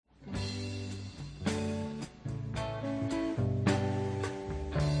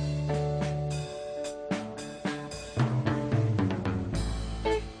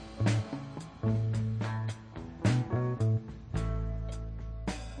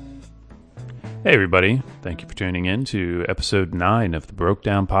Hey, everybody. Thank you for tuning in to episode 9 of the Broke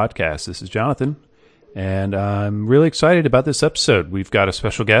Down Podcast. This is Jonathan, and I'm really excited about this episode. We've got a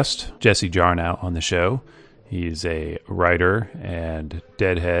special guest, Jesse Jarnow, on the show. He's a writer and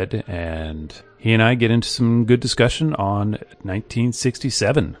Deadhead, and he and I get into some good discussion on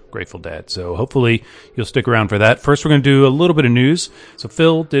 1967 Grateful Dead. So hopefully you'll stick around for that. First, we're going to do a little bit of news. So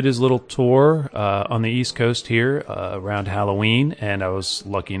Phil did his little tour on the East Coast here around Halloween, and I was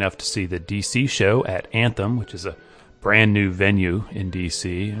lucky enough to see the DC show at Anthem, which is a brand new venue in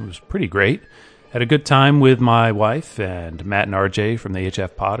DC. It was pretty great. Had a good time with my wife and Matt and RJ from the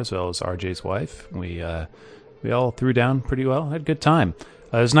HF Pod, as well as RJ's wife. We all threw down pretty well. Had a good time.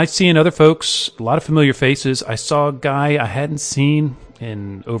 It was nice seeing other folks, a lot of familiar faces. I saw a guy I hadn't seen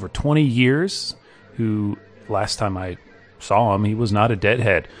in over 20 years who, last time I saw him, he was not a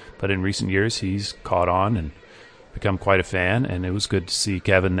Deadhead. But in recent years, he's caught on and become quite a fan. And it was good to see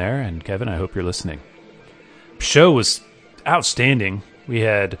Kevin there. And Kevin, I hope you're listening. Show was outstanding. We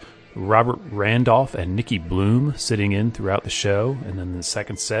had Robert Randolph and Nikki Bloom sitting in throughout the show. And then in the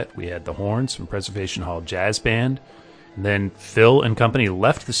second set, we had the horns from Preservation Hall Jazz Band. And then Phil and company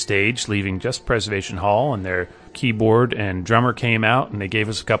left the stage, leaving just Preservation Hall, and their keyboard and drummer came out, and they gave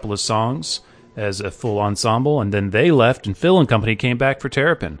us a couple of songs as a full ensemble. And then they left, and Phil and company came back for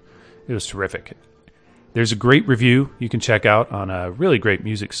Terrapin. It was terrific. There's a great review you can check out on a really great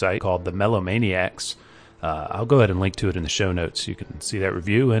music site called The Melomaniacs. I'll go ahead and link to it in the show notes. You can see that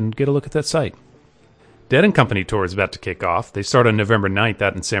review and get a look at that site. Dead and Company tour is about to kick off. They start on November 9th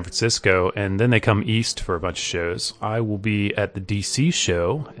out in San Francisco, and then they come east for a bunch of shows. I will be at the DC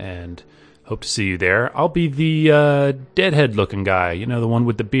show, and hope to see you there. I'll be the Deadhead-looking guy, you know, the one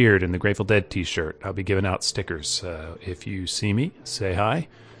with the beard and the Grateful Dead t-shirt. I'll be giving out stickers. If you see me, say hi.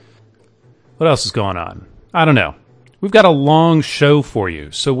 What else is going on? I don't know. We've got a long show for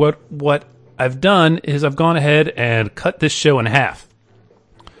you. So what I've done is I've gone ahead and cut this show in half.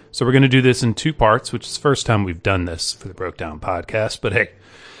 So we're going to do this in 2 parts, which is the first time we've done this for the Broke Down Podcast. But hey,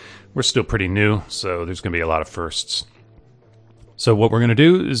 we're still pretty new, so there's going to be a lot of firsts. So what we're going to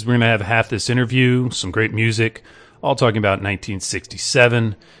do is we're going to have half this interview, some great music, all talking about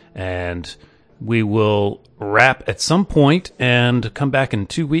 1967, and we will wrap at some point and come back in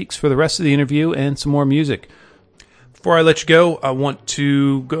 2 weeks for the rest of the interview and some more music. Before I let you go, I want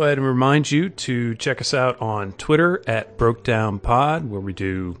to go ahead and remind you to check us out on Twitter at BrokeDownPod, where we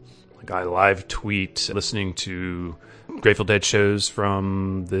do a live tweet listening to Grateful Dead shows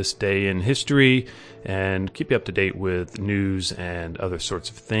from this day in history and keep you up to date with news and other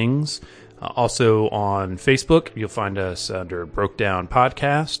sorts of things. Also on Facebook, you'll find us under Broke Down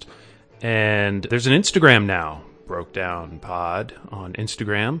Podcast. And there's an Instagram now, Broke Down Pod on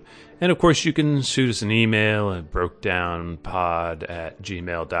Instagram. And of course, you can shoot us an email at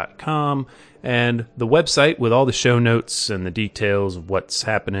brokedownpod@gmail.com. And the website with all the show notes and the details of what's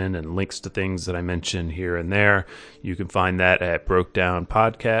happening and links to things that I mentioned here and there, you can find that at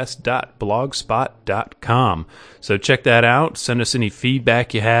brokedownpodcast.blogspot.com. So check that out. Send us any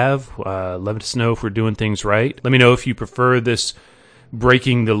feedback you have. Let us know if we're doing things right. Let me know if you prefer this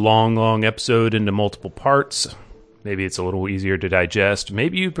breaking the long episode into multiple parts. Maybe it's a little easier to digest.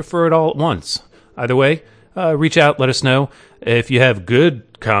 Maybe you prefer it all at once. Either way, reach out, let us know. If you have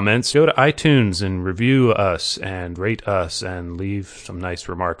good comments, go to iTunes and review us and rate us and leave some nice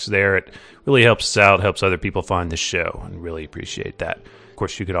remarks there. It really helps us out, helps other people find the show, and really appreciate that. Of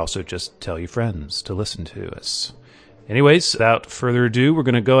course, you could also just tell your friends to listen to us. Anyways, without further ado, we're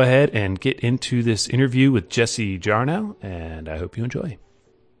going to go ahead and get into this interview with Jesse Jarnow, and I hope you enjoy.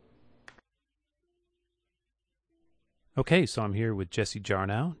 Okay, so I'm here with Jesse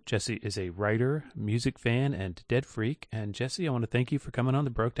Jarnow. Jesse is a writer, music fan, and Dead freak. And Jesse, I want to thank you for coming on the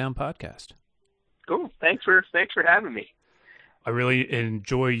Broke Down Podcast. Cool. Thanks for having me. I really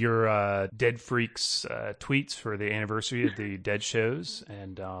enjoy your Dead Freaks tweets for the anniversary of the Dead shows,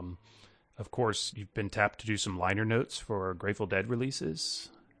 and of course, you've been tapped to do some liner notes for Grateful Dead releases.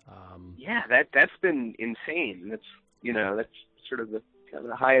 Yeah, that's been insane. That's sort of the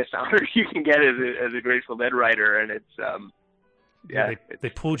highest honor you can get as a Grateful Dead writer, and it's they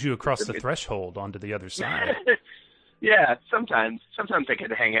pulled you across the threshold onto the other side. Yeah, sometimes I get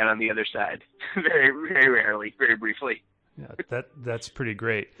to hang out on the other side. Very, very rarely, very briefly. Yeah, that's pretty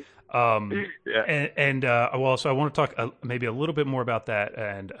great. Yeah. So I want to talk maybe a little bit more about that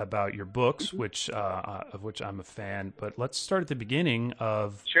and about your books, which of which I'm a fan. But let's start at the beginning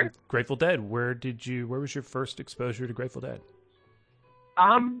of Sure. Grateful Dead. Where was your first exposure to Grateful Dead?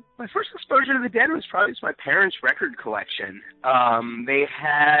 My first exposure to the Dead was probably my parents' record collection. They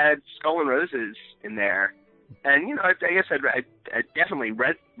had Skull and Roses in there, And I guess I definitely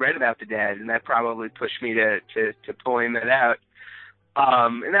read about the Dead, and that probably pushed me to pulling that out.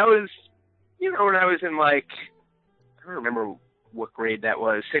 And that was, when I was in I don't remember what grade that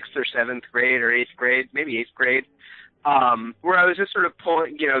was, 6th or 7th grade or 8th grade, maybe 8th grade, where I was just sort of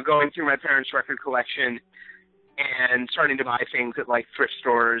going through my parents' record collection and starting to buy things at thrift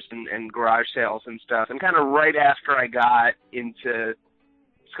stores and garage sales and stuff. And kind of right after I got into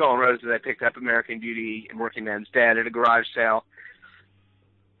Skull and Roses, I picked up American Beauty and Working Man's Dead at a garage sale.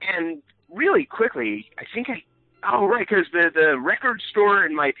 And really quickly, I think because the record store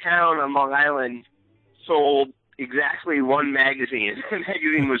in my town on Long Island sold exactly one magazine. The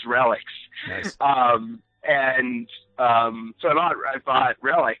magazine was Relics. Nice. So I bought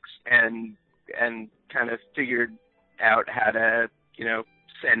Relics and kind of figured out how to,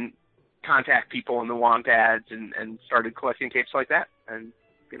 contact people in the want ads and started collecting tapes like that. And,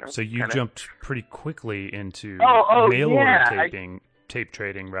 so you jumped pretty quickly into mail order tape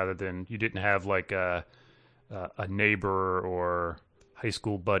trading rather than, you didn't have a neighbor or high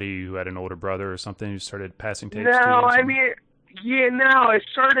school buddy who had an older brother or something who started passing tapes to you?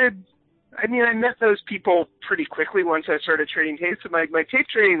 I met those people pretty quickly once I started trading tapes. My tape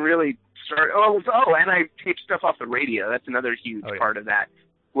trading really started. And I taped stuff off the radio. That's another huge part of that.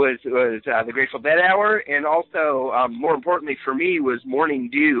 Was the Grateful Dead Hour, and also more importantly for me was Morning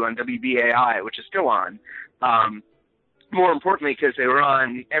Dew on WBAI, which is still on. More importantly, because they were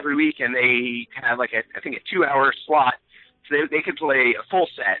on every week, and they had I think a 2-hour slot, so they could play a full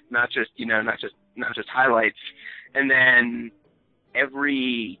set, not just highlights. And then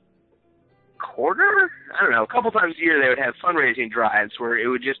every quarter, I don't know, a couple times a year, they would have fundraising drives where it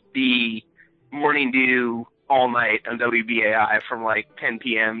would just be Morning Dew all night on WBAI from 10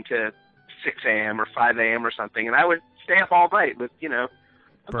 p.m. to 6 a.m. or 5 a.m. or something, and I would stay up all night with a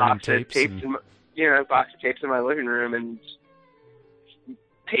box of tapes in my living room and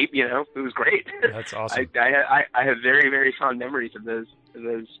tape. It was great. That's awesome. I have very, very fond memories of those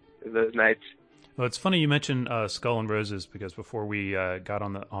nights. Well, it's funny you mentioned Skull and Roses, because before we got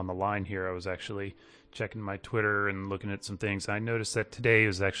on the line here, I was actually checking my Twitter and looking at some things. I noticed that today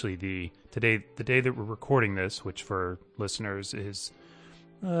is actually the day that we're recording this, which for listeners is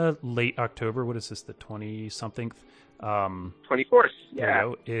late October. What is this, the 20-something? 24th,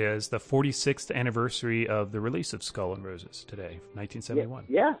 yeah. Is the 46th anniversary of the release of Skull and Roses today, 1971.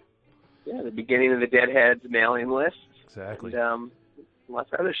 Yeah, the beginning of the Deadheads mailing list. Exactly. And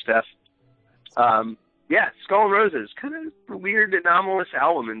lots of other stuff. Skull and Roses, kind of a weird, anomalous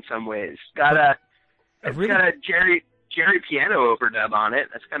album in some ways. Got a Jerry piano overdub on it.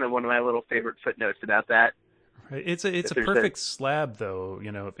 That's kind of one of my little favorite footnotes about that. Right. It's a perfect slab, though,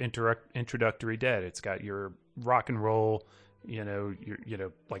 of introductory Dead. It's got your rock and roll, your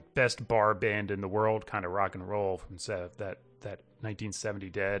best bar band in the world kind of rock and roll from that 1970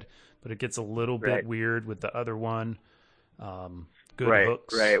 Dead, but it gets a little bit weird with the other one. Good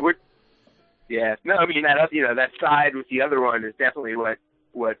hooks. Right. Yeah. No, I mean that side with the other one is definitely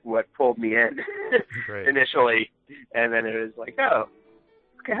what pulled me in initially, and then it was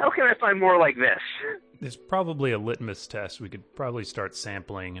okay, how can I find more like this? There's probably a litmus test we could probably start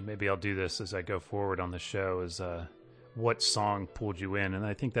sampling, and maybe I'll do this as I go forward on the show, is what song pulled you in, and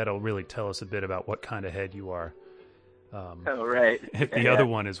I think that'll really tell us a bit about what kind of head you are. If the other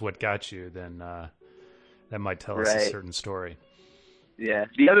one is what got you, then that might tell us a certain story. Yeah.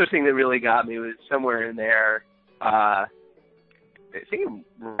 The other thing that really got me was somewhere in there, I think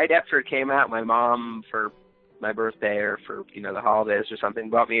right after it came out, my mom, for my birthday or for, the holidays or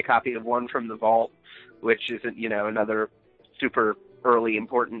something, bought me a copy of One from the Vault, which is, another super early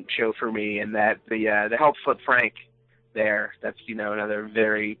important show for me, and that the Help Flip Frank there, that's, another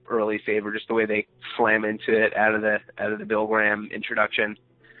very early favorite, just the way they slam into it out of the Bill Graham introduction.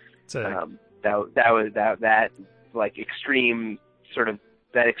 That extreme sort of,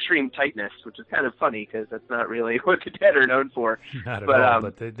 that extreme tightness, which is kind of funny because that's not really what the Dead are known for. Not at all,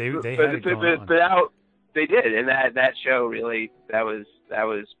 but they had it going on. They did, and that show really, that was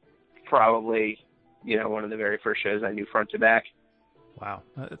probably, one of the very first shows I knew front to back. Wow,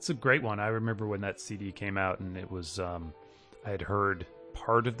 it's a great one. I remember when that CD came out, and it was I had heard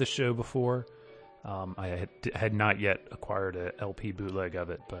part of the show before. I had not yet acquired a LP bootleg of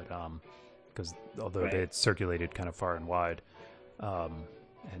it, but because although they had circulated kind of far and wide,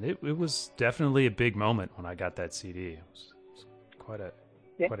 and it was definitely a big moment when I got that CD. It was quite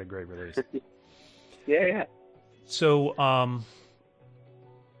a great release. Yeah. So,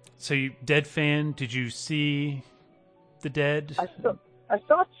 so you Dead fan? Did you see the Dead? I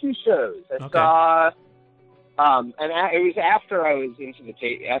saw two shows. I saw it was after I was into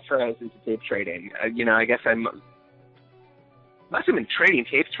tape trading. I guess I must have been trading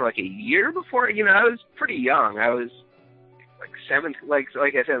tapes for like a year before. I was pretty young. I was like seventh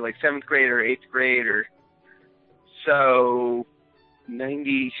grade or eighth grade or so.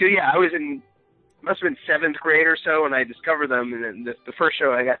 90. So yeah, I was must have been seventh grade or so when I discovered them. And then the first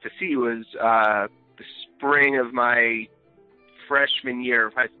show I got to see was the spring of my freshman year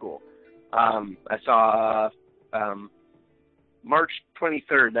of high school. I saw March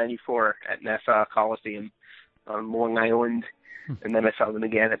 23rd, 94 at Nassau Coliseum on Long Island. And then I saw them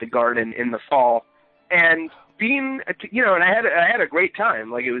again at the Garden in the fall. And and I had a great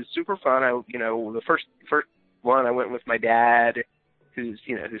time. Like, it was super fun. The first one I went with my dad, who's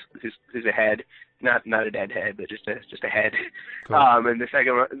a head, not a deadhead, but just a head. Cool. And the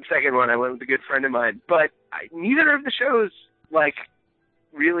second one I went with a good friend of mine. But neither of the shows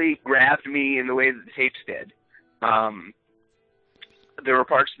really grabbed me in the way that the tapes did. There were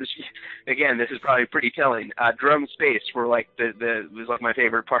parts of the again, this is probably pretty telling. Drum Space were was my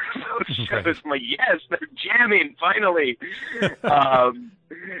favorite part of those shows. Right. I'm like, yes, they're jamming finally.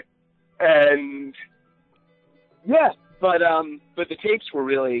 And yeah, but the tapes were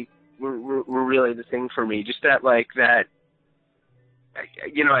really the thing for me. Just that I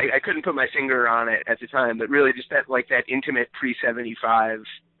couldn't put my finger on it at the time, but really just that intimate pre-75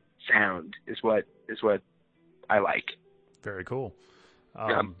 sound is what I like. Very cool.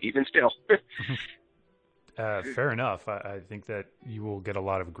 Even still. Fair enough. I think that you will get a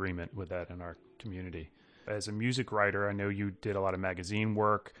lot of agreement with that in our community. As a music writer, I know you did a lot of magazine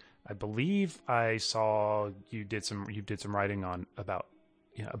work. I believe I saw you did some writing about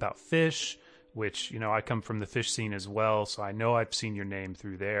Phish, which, I come from the Phish scene as well, so I know I've seen your name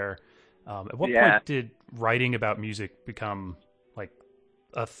through there. At what point did writing about music become like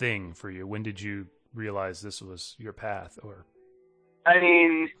a thing for you? When did you realize this was your path? Or I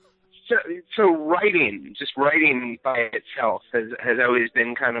mean, so writing by itself has always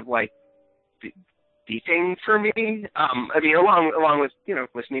been kind of like the thing for me. I mean, along with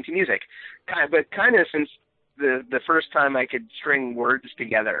listening to music, but kind of since the first time I could string words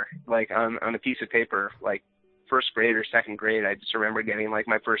together, like on a piece of paper, like first grade or second grade. I just remember getting like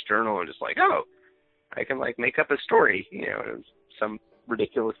my first journal and just like, oh, I can like make up a story. It was some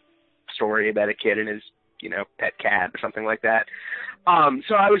ridiculous story about a kid and his pet cat or something like that.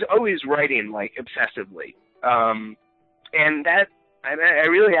 So I was always writing like obsessively. And that, I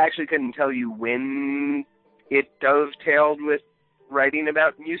really actually couldn't tell you when it dovetailed with writing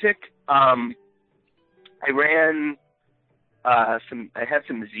about music. I had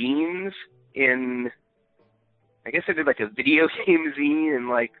some zines in, I guess I did like a video game zine in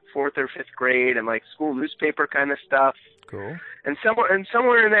like fourth or fifth grade and like school newspaper kind of stuff. Cool. And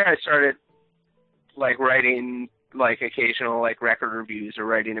somewhere in there I started like writing like occasional like record reviews or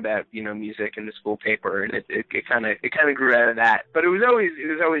writing about music in the school paper, and it kind of grew out of that. But it was always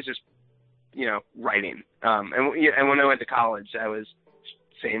just writing. And when I went to college, I was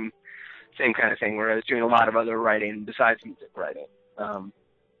same kind of thing where I was doing a lot of other writing besides music writing.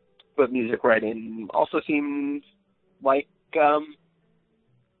 But music writing also seemed like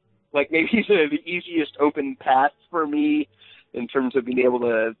maybe the easiest open path for me in terms of being able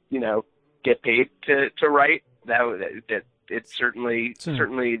to get paid to write. That it's certainly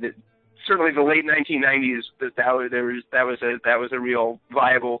the late 1990s that was a real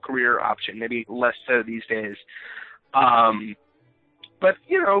viable career option. Maybe less so these days. But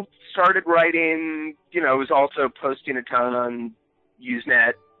started writing. Was also posting a ton on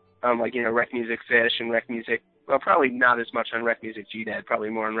Usenet, Rec Music Fish and Rec Music. Well, probably not as much on Rec Music GNet.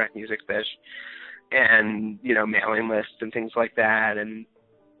 Probably more on Rec Music Fish, and mailing lists and things like that. And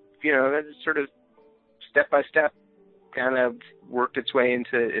that sort of step by step kind of worked its way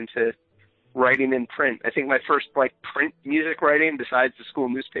into writing in print. I think my first print music writing besides the school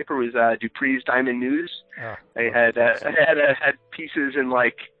newspaper was Dupree's Diamond News. Oh, I had pieces in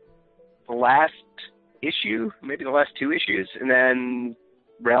like the last issue, maybe the last two issues, and then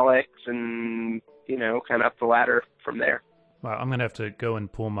Relics, and kind of up the ladder from there. Wow, I'm gonna have to go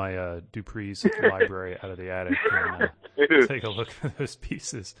and pull my Dupree's library out of the attic and take a look at those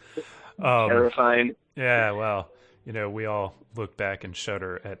pieces. Terrifying. Yeah, well, we all look back and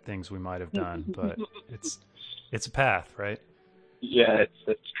shudder at things we might have done, but it's a path, right? Yeah,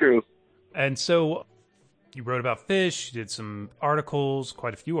 it's true. And so you wrote about Phish, you did some articles,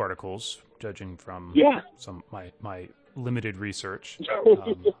 quite a few articles, judging from some my limited research.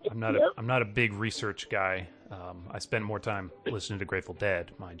 I'm not a big research guy. I spend more time listening to Grateful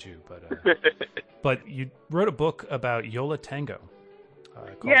Dead, mind you, but you wrote a book about Yo La Tengo.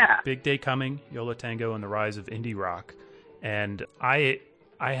 called Big Day Coming, Yo La Tengo and the Rise of Indie Rock. And I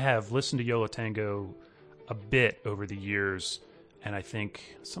have listened to Yo La Tengo a bit over the years, and I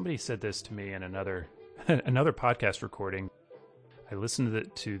think somebody said this to me in another podcast recording. I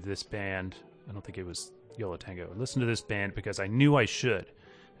listened to this band. I don't think it was Yo La Tengo. I listened to this band because I knew I should.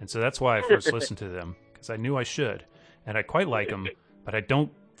 And so that's why I first listened to them, because I knew I should. And I quite like them, but I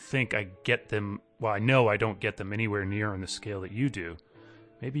don't think I get them. Well, I know I don't get them anywhere near on the scale that you do.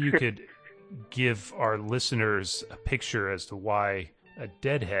 Maybe you could give our listeners a picture as to why a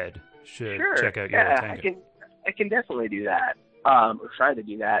Deadhead should check out Yo La Tengo. I can definitely do that. Or try to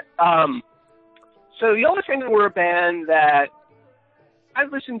do that. So Yo La Tengo were a band that I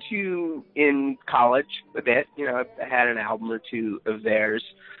listened to in college a bit. You know, I had an album or two of theirs.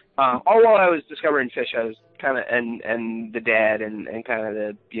 All while I was discovering Phish, I was kind of and the Dead and kind of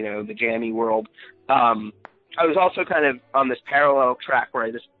the, you know, the jammy world. I was also kind of on this parallel track where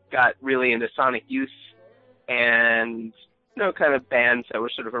I just got really into Sonic Youth and, you know, kind of bands that were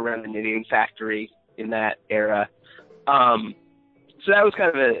sort of around the Knitting Factory in that era. So that was kind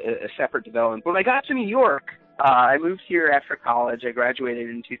of a separate development. When I got to New York, I moved here after college. I graduated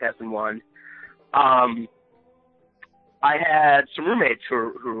in 2001. I had some roommates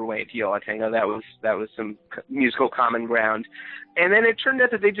who were way into Yo La Tengo. That was some musical common ground. And then it turned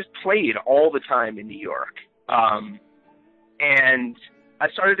out that they just played all the time in New York. And I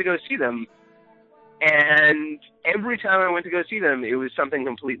started to go see them. And every time I went to go see them, it was something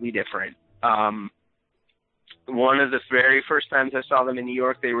completely different. One of the very first times I saw them in New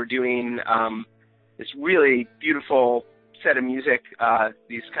York, they were doing this really beautiful set of music,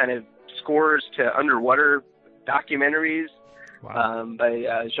 these kind of scores to underwater documentaries. Wow.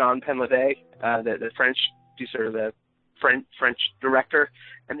 By Jean Penlevé, the French producer, the French director.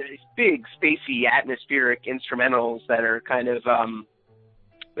 And they're these big, spacey, atmospheric instrumentals that are kind of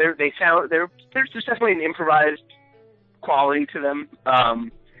there's definitely an improvised quality to them.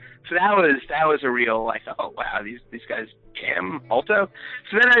 So that was a real, like, oh wow, these guys jam alto.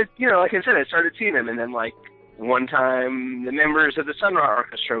 So then I, you know, like I said, I started seeing them, and then like one time the members of the Sun Ra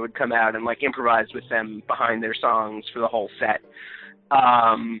Orchestra would come out and like improvise with them behind their songs for the whole set.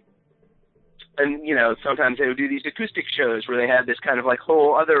 And you know, sometimes they would do these acoustic shows where they had this kind of like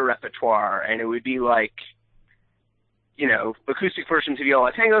whole other repertoire, and it would be like, you know, acoustic versions of Yo La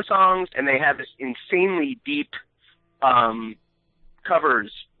Tengo songs, and they had this insanely deep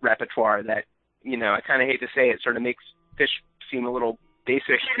covers repertoire that, you know, I kind of hate to say it, sort of makes Phish seem a little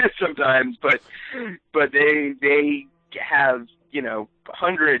basic sometimes, but they have, you know,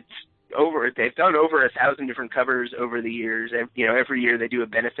 they've done over 1,000 different covers over the years. And, you know, every year they do a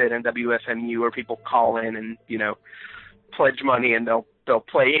benefit on WFMU where people call in and, you know, pledge money, and they'll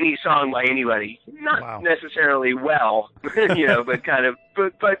play any song by anybody. Not necessarily well, you know, but kind of,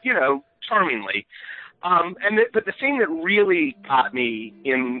 but you know, charmingly. But the thing that really got me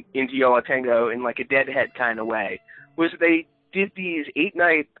into Yo La Tengo in like a Deadhead kind of way was they did these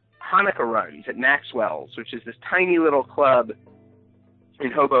 8-night Hanukkah runs at Maxwell's, which is this tiny little club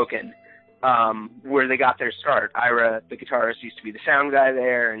in Hoboken, where they got their start. Ira, the guitarist, used to be the sound guy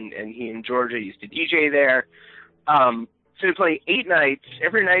there, and he and Georgia used to DJ there. So they play 8 nights.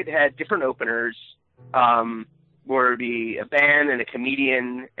 Every night had different openers, where it would be a band and a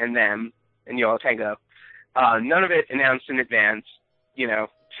comedian and them and Yo La Tengo. None of it announced in advance. You know,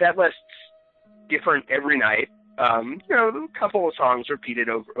 set lists different every night. You know, a couple of songs repeated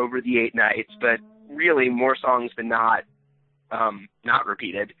over the 8 nights, but really more songs than not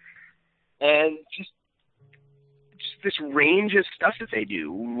repeated. And just this range of stuff that they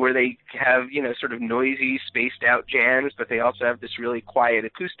do, where they have, you know, sort of noisy, spaced out jams, but they also have this really quiet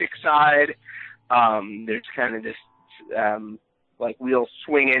acoustic side. There's kind of this like wheel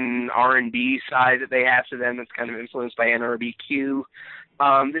swinging R&B side that they have to them that's kind of influenced by NRBQ.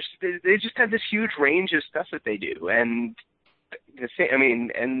 They just have this huge range of stuff that they do, and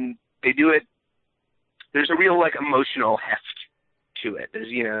and they do it. There's a real like emotional heft to it. There's,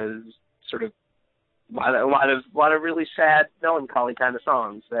 you know, sort of a lot of really sad, melancholy kind of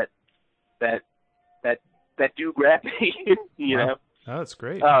songs that do grab me. You know, oh, that's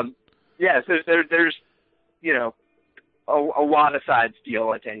great. Yeah, so there's you know, a lot of sides to Yo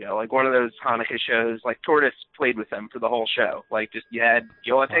La Tengo. Like one of those Hanukkah shows, like Tortoise played with them for the whole show. Like just you had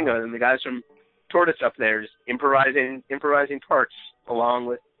Yo La Tengo and the guys from Tortoise up there just improvising parts along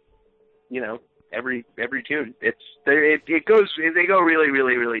with, you know, every tune. They go really,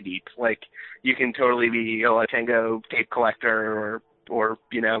 really, really deep. Like you can totally be Yo La Tengo tape collector or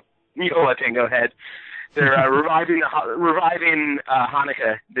you know, Yo La Tengo head. They're reviving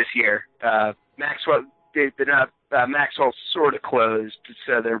Hanukkah this year. Maxwell, Maxwell's sort of closed,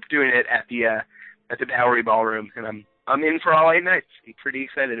 so they're doing it at the Bowery Ballroom, and I'm in for all 8 nights. I'm pretty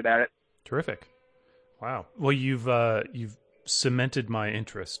excited about it. Terrific. Wow. Well, you've cemented my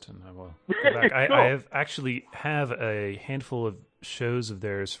interest, and I will go back. Cool. I have a handful of shows of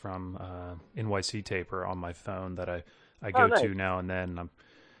theirs from NYC Taper on my phone that I go to now and then.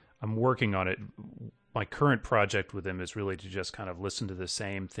 I'm working on it. My current project with them is really to just kind of listen to the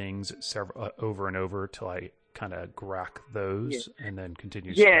same things over and over till I kind of grok those, and then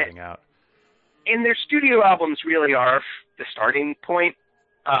continue spreading out. And their studio albums really are the starting point.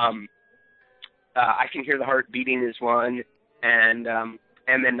 I Can Hear the Heart Beating is one, and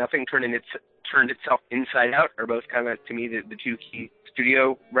then Nothing Turned Itself Inside Out are both kind of, to me, the two key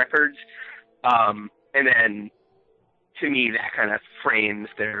studio records. And then, to me, that kind of frames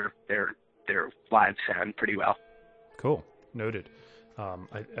their live sound pretty well. Cool. Noted.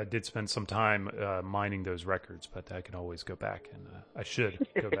 I did spend some time mining those records, but I can always go back, and I should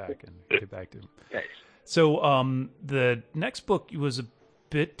go back and get back to them. Nice. So the next book was a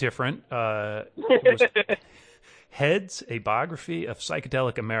bit different. It was Heads, a biography of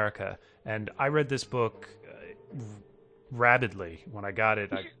psychedelic America. And I read this book rabidly. When I got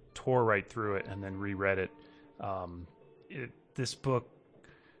it, I tore right through it and then reread it. This book,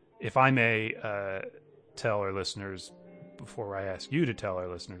 if I may tell our listeners, before I ask you to tell our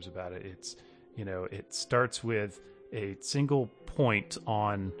listeners about it, it starts with a single point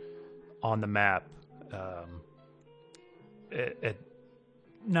on the map, at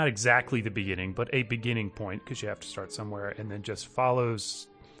not exactly the beginning, but a beginning point, because you have to start somewhere, and then just follows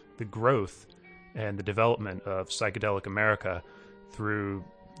the growth and the development of psychedelic America through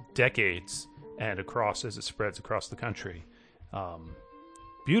decades and across as it spreads across the country,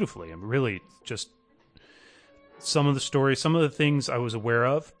 beautifully. And really just some of the stories, some of the things I was aware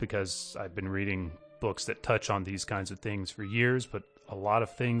of because I've been reading books that touch on these kinds of things for years, but a lot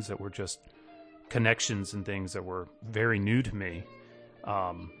of things that were just connections and things that were very new to me.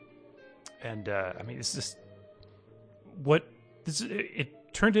 It's just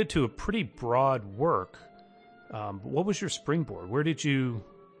it turned into a pretty broad work. What was your springboard? What did you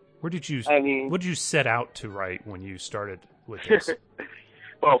set out to write when you started with this?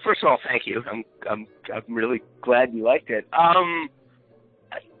 Well, first of all, thank you. I'm really glad you liked it.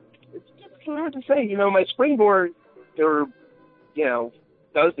 It's hard to say. My springboard, there were,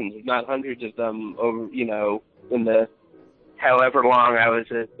 dozens, if not hundreds of them over, in the however long I was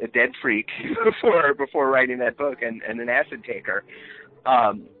a dead freak before writing that book and an acid taker.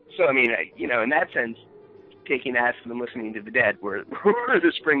 So, in that sense, taking acid and listening to the Dead were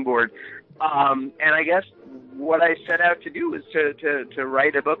the springboard. And I guess what I set out to do was to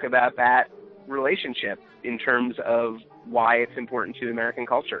write a book about that relationship in terms of why it's important to American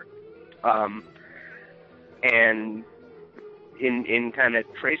culture. And in kind of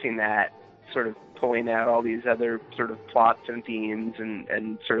tracing that, sort of pulling out all these other sort of plots and themes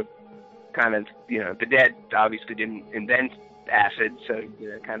and sort of kind of, the Dead obviously didn't invent acid, so,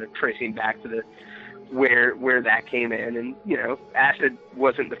 kind of tracing back to where that came in. And, acid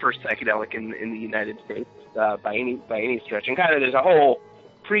wasn't the first psychedelic in the United States by any stretch. And kind of there's a whole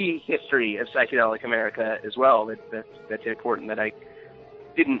pre-history of psychedelic America as well that's important that I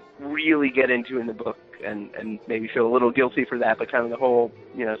didn't really get into in the book, and maybe feel a little guilty for that, but kind of the whole,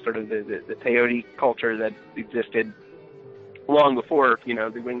 sort of the peyote culture that existed long before, the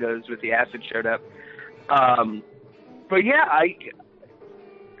Wingos with the acid showed up. But yeah,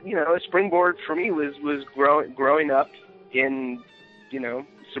 a springboard for me was growing up in,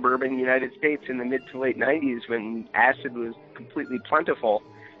 suburban United States in the mid to late 90s when acid was completely plentiful.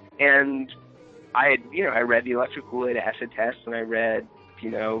 And I read the Electric Kool-Aid Acid Test, and I read,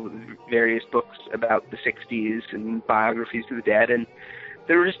 various books about the 60s and biographies of the Dead, and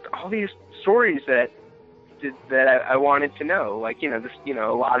there were just all these stories that I wanted to know. Like, a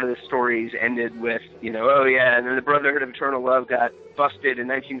lot of the stories ended with, oh yeah, and then the Brotherhood of Eternal Love got busted in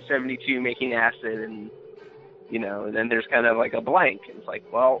 1972 making acid, and, and then there's kind of like a blank. It's like,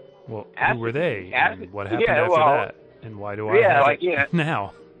 well acid, who were they? Acid, and what happened after that? And why do I have it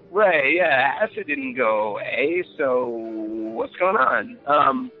now? Right, yeah, acid didn't go away, so what's going on?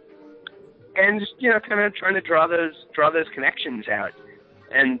 And just, kind of trying to draw those connections out.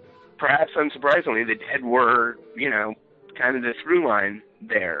 And perhaps unsurprisingly, the Dead were, kind of the through line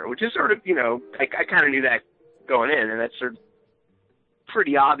there, which is sort of, I kind of knew that going in, and that's sort of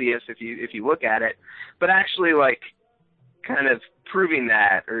pretty obvious if you look at it. But actually, like, kind of proving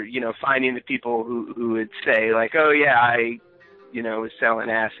that, or, finding the people who would say, like, oh yeah, I was selling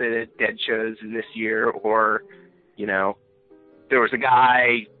acid at Dead shows this year, or, there was a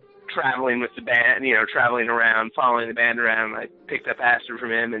guy traveling with the band, traveling around, following the band around. I picked up acid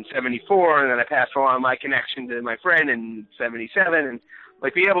from him in '74, and then I passed along my connection to my friend in '77, and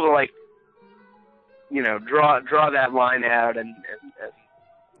like be able to like, draw that line out, and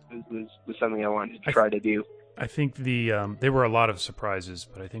was something I wanted to try to do. I think there were a lot of surprises,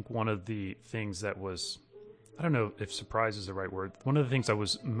 but I think one of the things that was, I don't know if surprise is the right word. One of the things I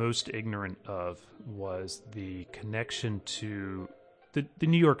was most ignorant of was the connection to the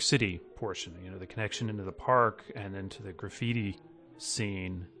New York City portion, the connection into the park and into the graffiti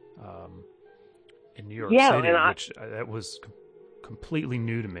scene in New York City, which that was completely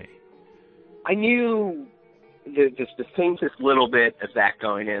new to me. I knew the faintest little bit of that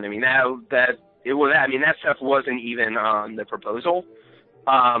going in. I mean, that stuff wasn't even on the proposal.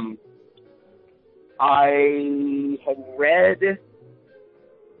 I had read.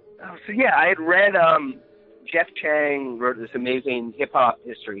 I had read. Jeff Chang wrote this amazing hip hop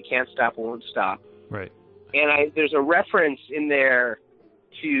history, Can't Stop, Won't Stop. Right. And there's a reference in there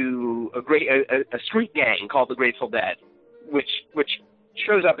to a street gang called the Grateful Dead, which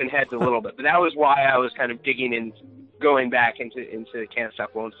shows up in heads a little bit. But that was why I was kind of digging in, going back into Can't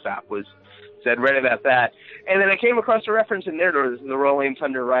Stop, Won't Stop. I'd read about that, and then I came across a reference in there to the Rolling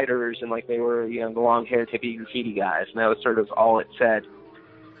Thunder Riders, and like they were, the long-haired hippie graffiti guys, and that was sort of all it said.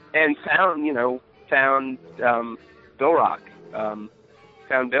 And found Bill Rock,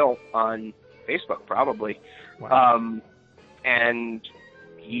 found Bill on Facebook probably, wow. And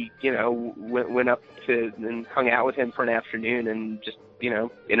he, went up to and hung out with him for an afternoon, and just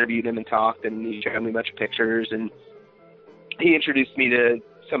interviewed him and talked, and he showed me a bunch of pictures, and he introduced me to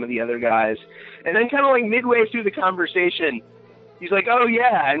some of the other guys. And then kind of like midway through the conversation, he's like, oh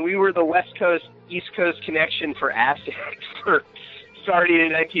yeah, and we were the West Coast, East Coast connection for acid for starting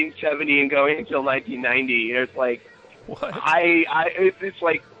in 1970 and going until 1990. And it's like, what? It's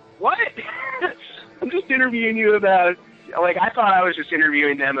like, what? I'm just interviewing you about, like, I thought I was just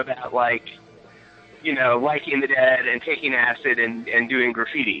interviewing them about, like, liking the Dead and taking acid and doing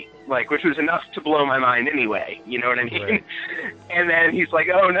graffiti, like, which was enough to blow my mind anyway. You know what I mean? Right. And then he's like,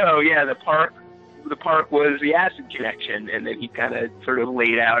 oh no, yeah, the park was the acid connection. And then he kind of sort of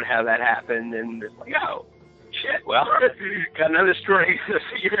laid out how that happened, and it's like, oh shit, well, got another story to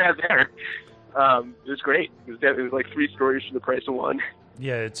figure out there. It was great. It was like 3 stories for the price of 1.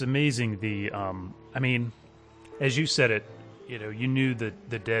 Yeah, it's amazing. I mean, as you said it, you knew that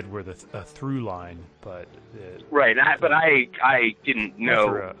the Dead were a through line, but right. But I didn't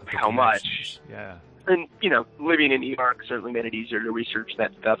know how much. Yeah. And living in New York certainly made it easier to research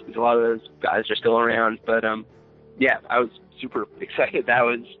that stuff because a lot of those guys are still around. But yeah, I was super excited. I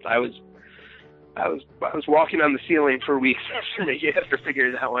was walking on the ceiling for weeks after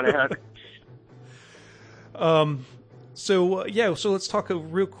figuring that one out. So let's talk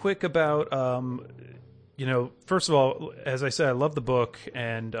real quick about. First of all, as I said, I love the book,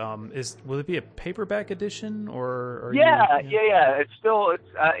 and will it be a paperback edition or? Yeah. It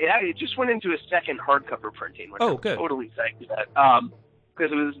just went into a second hardcover printing, which I'm totally psyched about.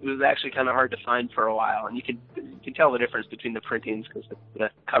 Because it was actually kind of hard to find for a while, and you can tell the difference between the printings because the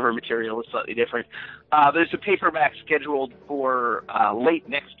cover material is slightly different. There's a paperback scheduled for late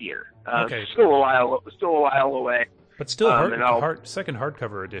next year. Okay. Still a while away. But still, second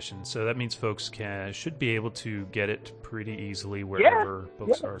hardcover edition, so that means folks should be able to get it pretty easily wherever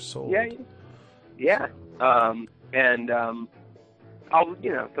books are sold. Yeah. And I'll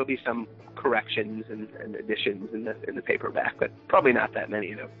there'll be some corrections and additions in the paperback, but probably not that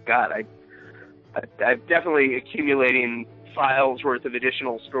many though. God, I'm definitely accumulating files worth of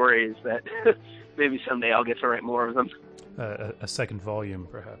additional stories that maybe someday I'll get to write more of them. A second volume,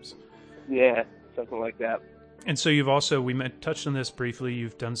 perhaps. Yeah, something like that. And so you've also, touched on this briefly,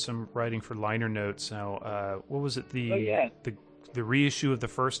 you've done some writing for liner notes. Now, what was it, the reissue of the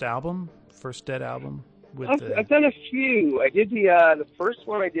first Dead album? I've done a few. I did the first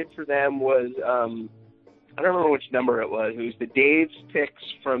one I did for them was, I don't remember which number it was. It was the Dave's Picks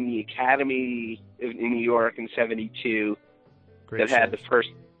from the Academy in New York in '72. Great that had the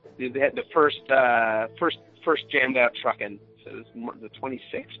first jammed out truckin'. So it was the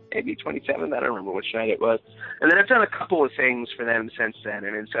 26th, maybe 27th. I don't remember which night it was. And then I've done a couple of things for them since then,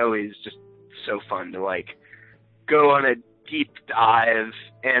 and it's always just so fun to like go on a deep dive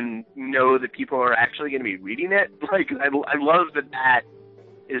and know that people are actually going to be reading it. Like I love that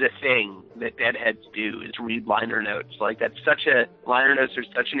is a thing that Deadheads do, is read liner notes. Like liner notes are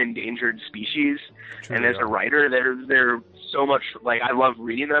such an endangered species. True, and as a writer, they're so much, like, I love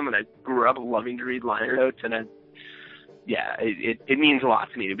reading them, and I grew up loving to read liner notes, and it means a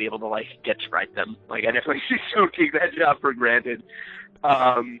lot to me to be able to, like, get to write them. Like, I definitely don't take that job for granted.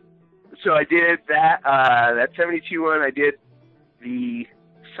 So I did that 72 one. I did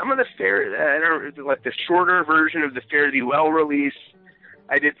some of the like the shorter version of the Fare Thee Well release.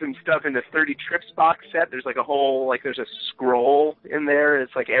 I did some stuff in the 30 Trips box set. There's like a whole, like there's a scroll in there.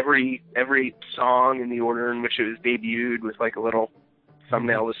 It's like every song in the order in which it was debuted with like a little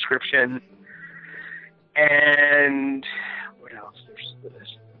thumbnail description. And what else?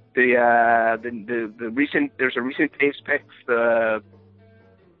 There's a recent Dave's Picks, the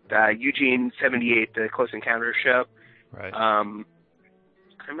Eugene 78, the Close Encounters show. Right. I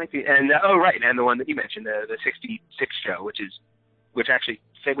might be, and the one that you mentioned, the 66 show, which actually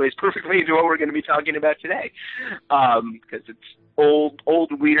segues perfectly into what we're going to be talking about today, because it's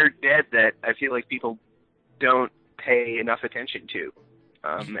old weird Dead that I feel like people don't pay enough attention to,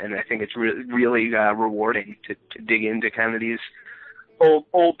 and I think it's really rewarding to dig into kind of these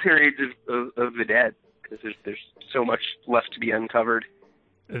old periods of the Dead, because there's so much left to be uncovered.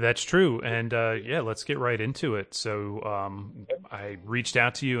 That's true, and let's get right into it. So I reached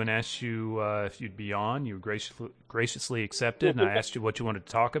out to you and asked you if you'd be on. You graciously accepted, and I asked you what you wanted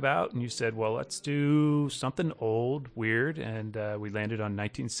to talk about, and you said, well, let's do something old, weird, and we landed on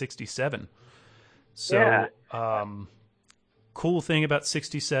 1967. So, cool thing about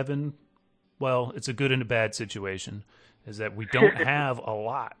 67, well, it's a good and a bad situation, is that we don't have a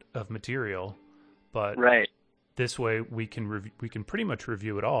lot of material, but... Right. This way, we can pretty much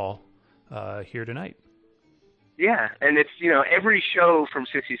review it all here tonight. Yeah, and it's every show from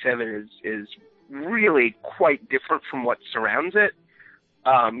 '67 is really quite different from what surrounds it.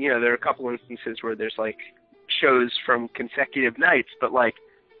 There are a couple instances where there's like shows from consecutive nights, but like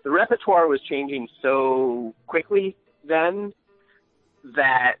the repertoire was changing so quickly then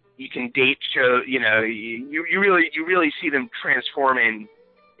that you can date show. You really see them transforming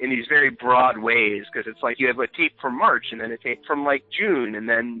in these very broad ways, because it's like you have a tape from March and then a tape from like June and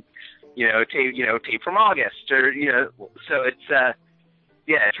then tape from August, or so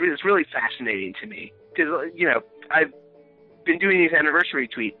it's really fascinating to me, because I've been doing these anniversary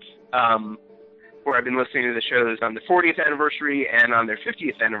tweets where I've been listening to the shows on the 40th anniversary and on their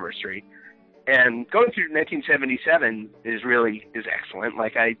 50th anniversary, and going through 1977 is excellent.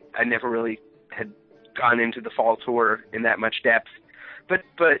 Like I never really had gone into the fall tour in that much depth. But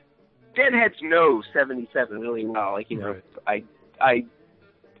Deadheads know 77 really well. Like, right. I've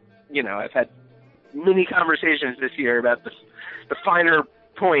had many conversations this year about the finer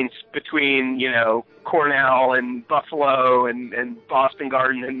points between, Cornell and Buffalo and Boston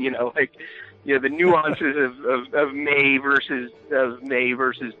Garden, and, the nuances of May versus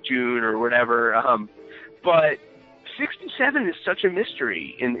June or whatever. But 67 is such a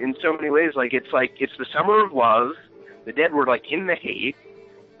mystery in so many ways. Like, it's the summer of love. The Dead were like in the hate.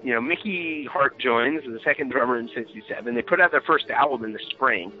 Mickey Hart joins as the second drummer in '67. They put out their first album in the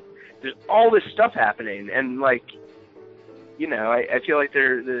spring. There's all this stuff happening, and like, I feel like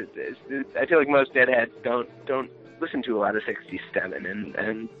I feel like most Deadheads don't listen to a lot of '67,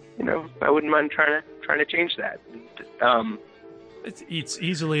 and I wouldn't mind trying to change that. It's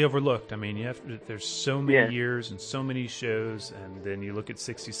easily overlooked. I mean, there's so many years and so many shows, and then you look at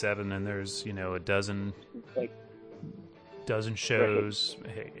 '67, and there's a dozen shows,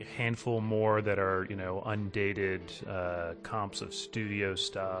 a handful more that are undated comps of studio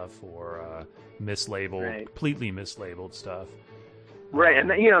stuff or mislabeled, completely mislabeled stuff. Right, and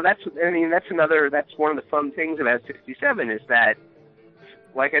that's one of the fun things about '67 is that,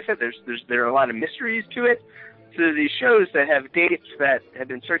 like I said, there are a lot of mysteries to it. So these shows that have dates that have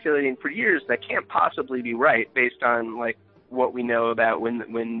been circulating for years that can't possibly be right based on like what we know about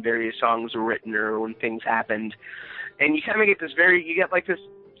when various songs were written or when things happened. And you kind of get this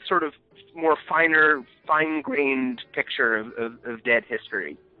sort of more fine-grained picture of Dead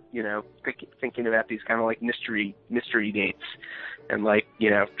history, thinking about these kind of like mystery dates, and like,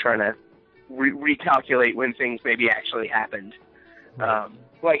 trying to recalculate when things maybe actually happened. Right.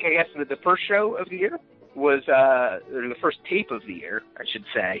 Like, I guess the first show of the year was, or the first tape of the year, I should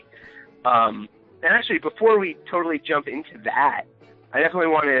say. And actually, before we totally jump into that, I definitely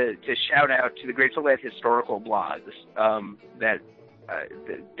want to shout out to the Grateful Dead historical blogs that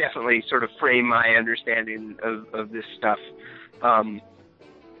definitely sort of frame my understanding of this stuff.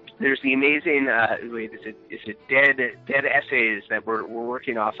 There's the amazing is it Dead essays that we're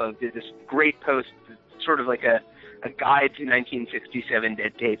working off of. There's this great post, sort of like a guide to 1967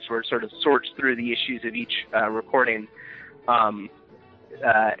 Dead tapes, where it sort of sorts through the issues of each recording. But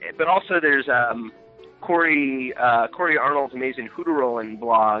also there's Corey Arnold's amazing Hooterolling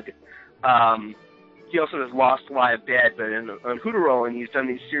blog. He also has Lost Live Dead, but on Hooterolling he's done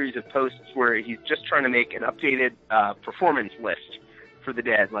these series of posts where he's just trying to make an updated performance list for the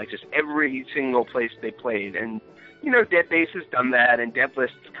Dead, like just every single place they played. And, you know, Dead Base has done that, and Dead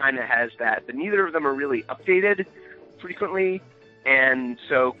List kind of has that, but neither of them are really updated frequently. And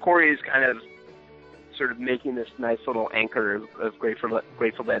so Corey is kind of sort of making this nice little anchor of Grateful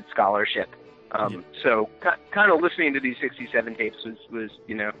Dead scholarship. So kind of listening to these 67 tapes was,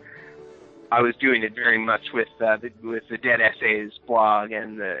 you know, I was doing it very much with the Dead Essays blog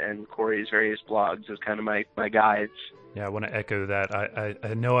and Corey's various blogs as kind of my guides. Yeah, I want to echo that.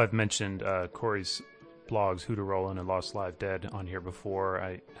 I know I've mentioned Corey's blogs, Who to Rollin' and Lost Live Dead, on here before.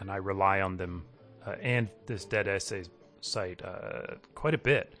 I rely on them and this Dead Essays site quite a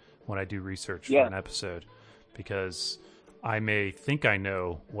bit when I do research for an episode, because I may think I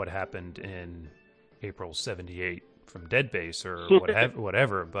know what happened in April '78 from Dead Base or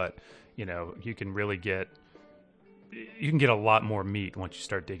whatever, but you know, you can get a lot more meat once you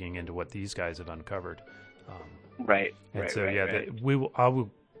start digging into what these guys have uncovered. Right.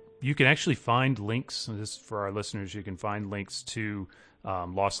 You can actually find links. This for our listeners. You can find links to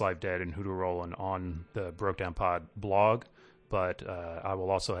Lost Live Dead and Who to Rollin' on the Broke Down Pod blog. But I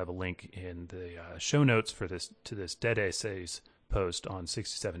will also have a link in the show notes to this Dead Essays post on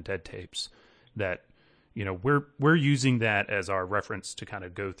 67 Dead Tapes. That, you know, we're using that as our reference to kind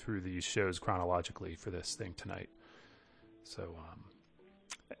of go through these shows chronologically for this thing tonight. So,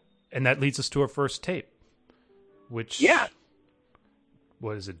 and that leads us to our first tape, which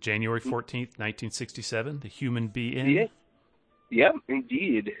what is it? January 14th, 1967. The Human Be In. Yeah. Yep,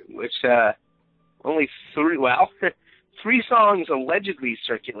 indeed. Which only three songs allegedly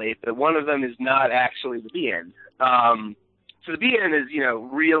circulate, but one of them is not actually the Be In. So the Be In is, you know,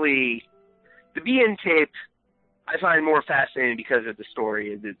 really the Be In tape I find more fascinating because of the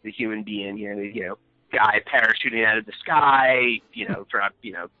story of the Human Be In. You know, guy parachuting out of the sky. You know,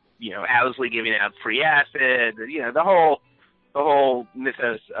 Owsley giving out free acid. You know, the whole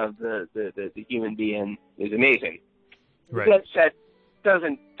mythos of the Human Be In is amazing. Right. That set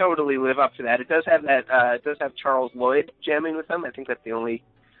doesn't totally live up to that. It does have that. It does have Charles Lloyd jamming with them. I think that's the only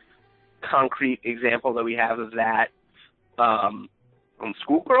concrete example that we have of that. On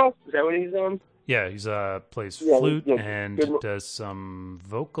Schoolgirl, is that what he's on? Yeah, he's plays flute and does some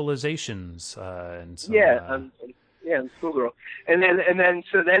vocalizations and some. On Schoolgirl, and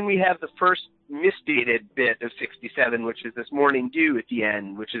then we have the first misdated bit of 67, which is this Morning Dew at the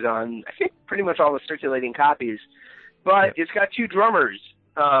end, which is on I think pretty much all the circulating copies. But it's got two drummers,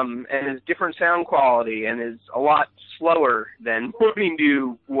 and is different sound quality, and is a lot slower than Morning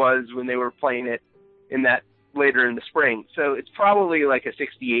Dew was when they were playing it in that later in the spring. So it's probably like a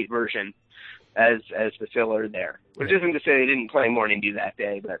 68 version as the filler there. Which isn't to say they didn't play Morning Dew that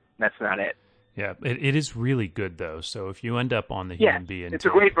day, but that's not it. Yeah, it is really good though. So if you end up on the Human Be In, it's a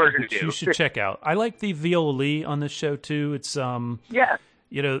great version too. You should check out. I like the Viola Lee on this show too. It's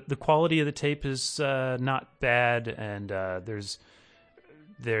you know, the quality of the tape is not bad, and there's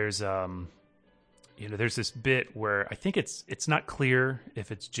this bit where I think it's not clear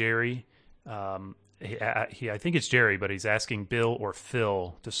if it's Jerry. I think it's Jerry, but he's asking Bill or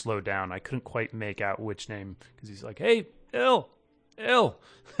Phil to slow down. I couldn't quite make out which name because he's like, "Hey, Bill,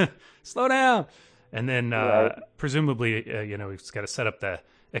 slow down," and then presumably, you know, he's got to set up the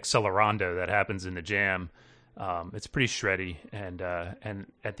accelerando that happens in the jam. It's pretty shreddy, and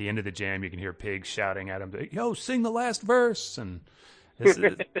at the end of the jam, you can hear Pig shouting at him, "Yo, sing the last verse!" And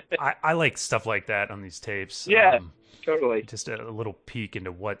I like stuff like that on these tapes. Yeah, totally. Just a little peek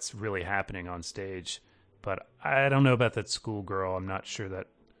into what's really happening on stage. But I don't know about that Schoolgirl. I'm not sure that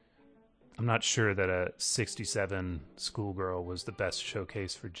a 67 Schoolgirl was the best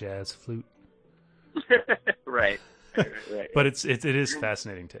showcase for jazz flute. Right. But it is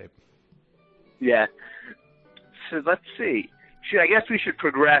fascinating tape. Yeah. So let's see. I guess we should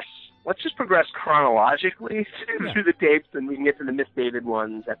progress. Let's just progress chronologically through the tapes, and we can get to the misdated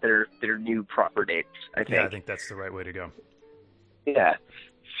ones at their new proper dates, I think. Yeah, I think that's the right way to go. Yeah.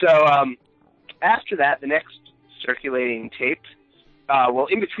 So after that, the next circulating tape,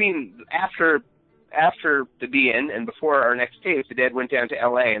 in between, after the Be In and before our next tape, the Dead went down to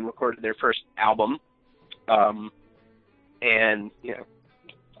L.A. and recorded their first album, and, you know,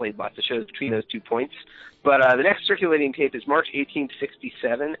 played lots of shows between those 2 points. But the next circulating tape is March 18th,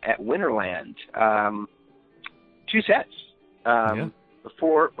 67 at Winterland. 2 sets.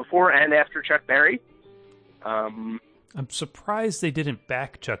 Before and after Chuck Berry. I'm surprised they didn't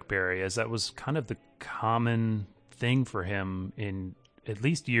back Chuck Berry, as that was kind of the common thing for him in at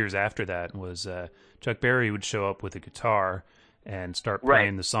least years after that, was Chuck Berry would show up with a guitar and start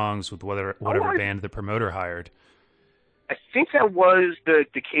playing the songs with whatever band the promoter hired. I think that was the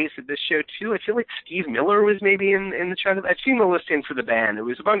case at this show too. I feel like Steve Miller was maybe in the chunk of. I've seen the listing for the band. It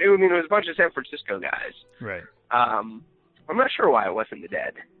was a bunch. I mean, it was a bunch of San Francisco guys. Right. I'm not sure why it wasn't the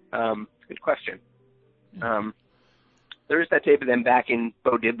Dead. Good question. There was that tape of them back in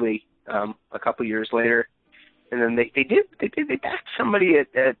Bo Diddley a couple years later, and then they backed somebody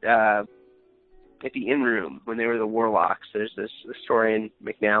at the In Room when they were the Warlocks. There's this story in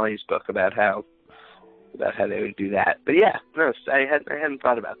McNally's book about how they would do that. But yeah, no, I hadn't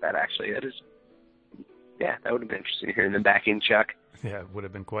thought about that actually. That would have been interesting hearing them back in Chuck. Yeah, it would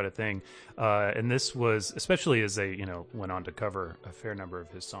have been quite a thing. And this was, especially as they, went on to cover a fair number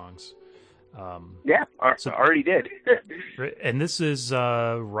of his songs. Already did. And this is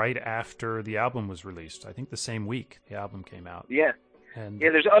right after the album was released. I think the same week the album came out. Yeah. And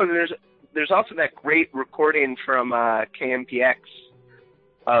there's also that great recording from KMPX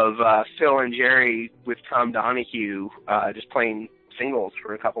of Phil and Jerry with Tom Donahue just playing singles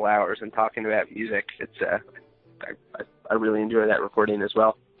for a couple hours and talking about music. It's I really enjoy that recording as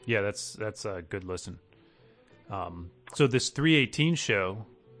well. Yeah, that's a good listen. So this 318 show,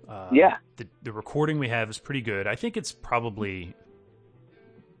 the recording we have is pretty good. I think it's probably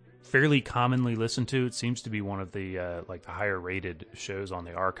fairly commonly listened to. It seems to be one of the the higher rated shows on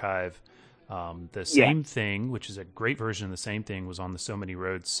the archive. The Same Thing, which is a great version of The Same Thing, was on the So Many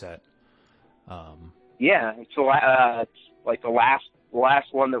Roads set. It's the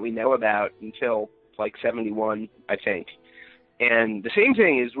last one that we know about until 71, I think. And The Same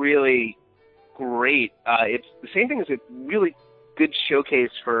Thing is really great. The Same Thing is a really good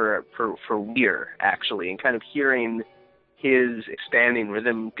showcase for Weir, actually, and kind of hearing his expanding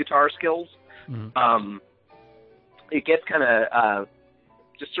rhythm guitar skills. Mm-hmm. It gets kind of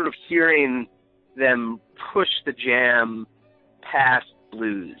just sort of hearing them push the jam past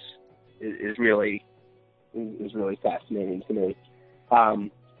blues is really fascinating to me.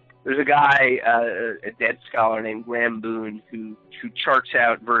 There's a guy, a Dead scholar named Graham Boone, who charts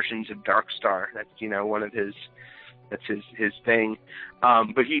out versions of Dark Star. That's one of his. That's his thing.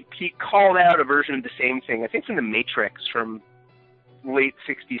 But he called out a version of The Same Thing, I think from The Matrix from late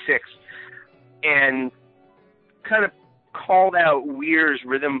 '66, and kind of called out Weir's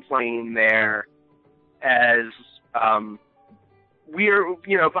rhythm playing there as Weir,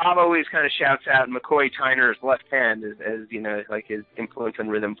 Bob always kind of shouts out McCoy Tyner's left hand as his influence on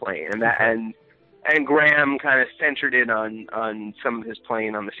rhythm playing, and Graham kind of centered in on some of his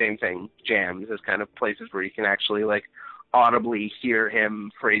playing on The Same Thing jams as kind of places where you can actually audibly hear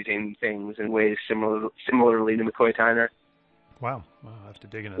him phrasing things in ways similarly to McCoy Tyner. Wow, I'll have to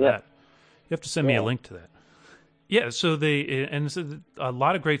dig into that. You have to send me a link to that. Yeah, so there's a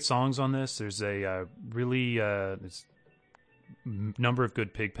lot of great songs on this. There's a really number of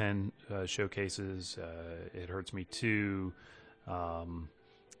good Pigpen showcases. It Hurts Me Too.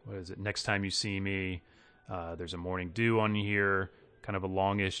 What is it? Next Time You See Me. There's a Morning Dew on here. Kind of a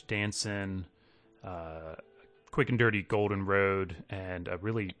longish Dancin'. Quick and Dirty Golden Road, and a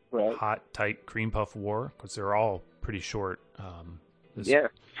really hot, tight Cream Puff War, because they're all pretty short.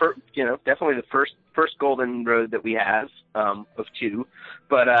 Definitely the first Golden Road that we have of two,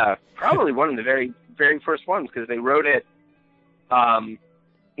 but probably one of the very, very first ones, because they wrote it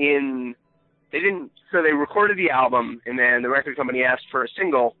they recorded the album, and then the record company asked for a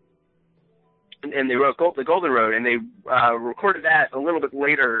single, and they wrote the Golden Road, and they recorded that a little bit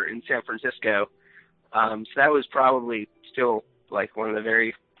later in San Francisco. So that was probably still one of the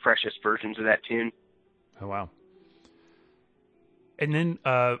very freshest versions of that tune. Oh, wow. And then,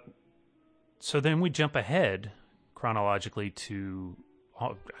 so then we jump ahead chronologically to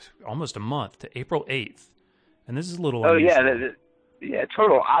almost a month, to April 8th. And this is a little unusual.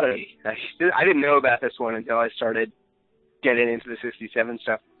 Total oddity. I didn't know about this one until I started getting into the 67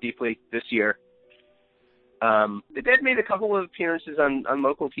 stuff deeply this year. The Dead made a couple of appearances on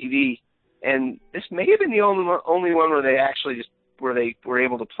local TV, and this may have been the only one where they actually where they were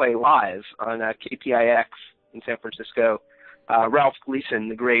able to play live on KPIX in San Francisco. Ralph Gleason,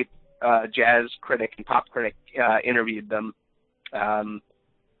 the great jazz critic and pop critic, interviewed them.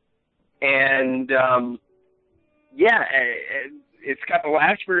 It's got the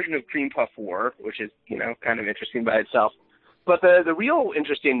last version of Cream Puff War, which is, kind of interesting by itself. But the real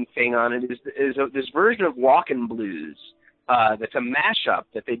interesting thing on it is this version of Walkin' Blues that's a mashup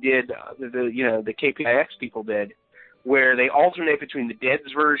that they did, the KPIX people did, where they alternate between the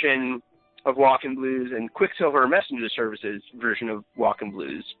Dead's version of Walkin' Blues and Quicksilver Messenger Services version of Walkin'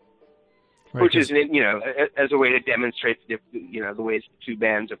 Blues, right, which is, as a way to demonstrate the ways the two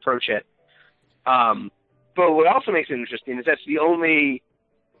bands approach it. But what also makes it interesting is that's the only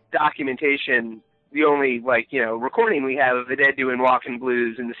documentation the only like recording we have of the Dead doing Walkin'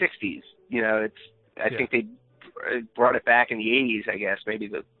 Blues in the '60s. I think they brought it back in the '80s, I guess, maybe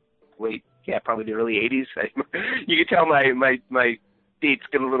probably the early '80s. You could tell my dates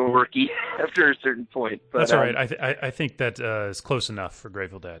get a little murky after a certain point. But, that's all right. I think that is close enough for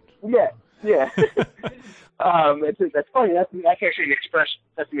Grateful Dead. Yeah. That's funny. That's actually an expression.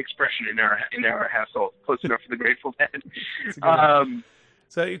 That's an expression in our household. Close enough for the Grateful Dead.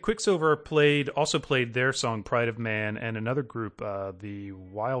 So Quicksilver also played their song "Pride of Man," and another group, the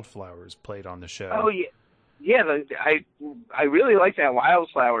Wildflowers, played on the show. Oh yeah. I really like that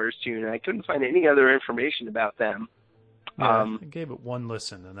Wildflowers tune. I couldn't find any other information about them. Yeah, I gave it one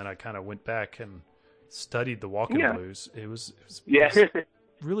listen, and then I kind of went back and studied the Walkin' Blues. It was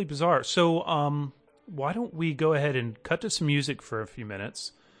really bizarre. So why don't we go ahead and cut to some music for a few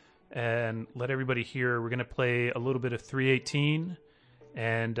minutes and let everybody hear. We're going to play a little bit of 318.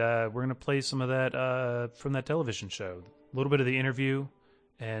 And we're going to play some of that from that television show. A little bit of the interview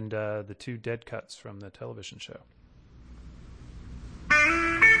and the 2 dead cuts from the television show.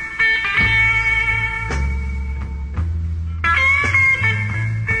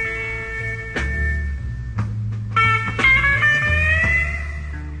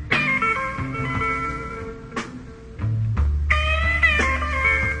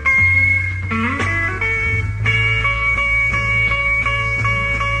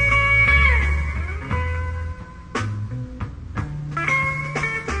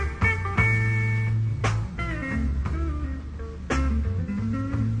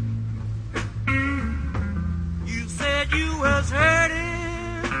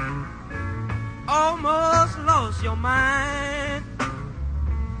 Your mind,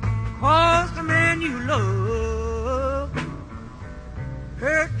 'cause the man you love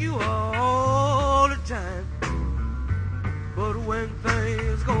hurt you all the time. But when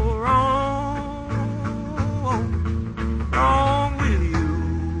things go wrong with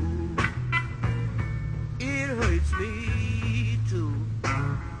you, it hurts me too.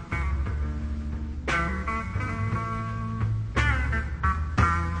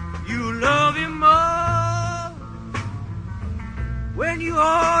 You love him more when you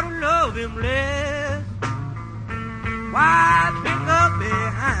ought to love him less. Why pick up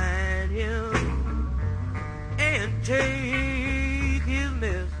behind him and take his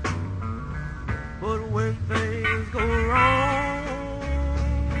mess? But when things go wrong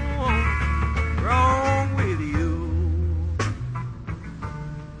with you,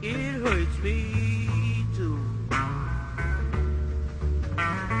 it hurts me too.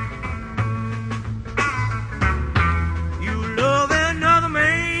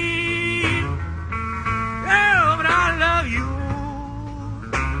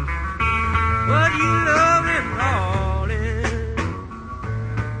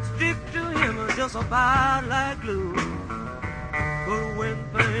 Just about like glue. But when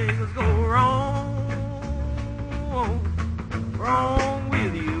things go wrong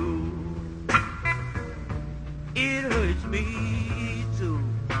with you, it hurts me too.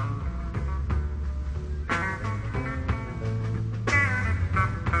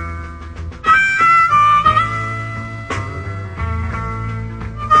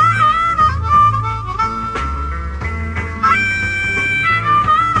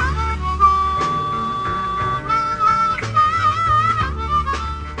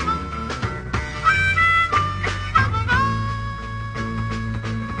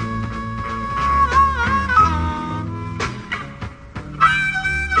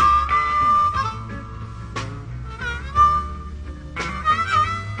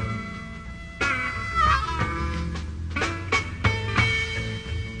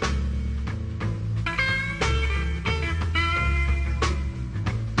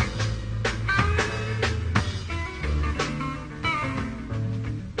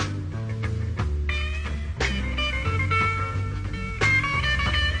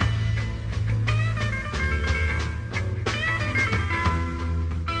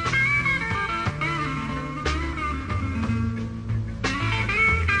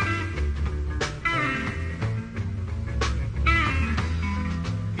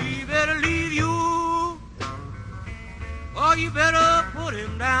 You better put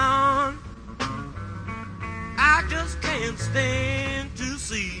him down. I just can't stand to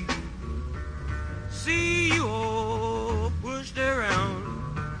see you all pushed around.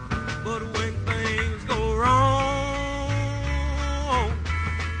 But when things go wrong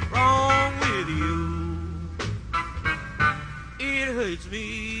with you, it hurts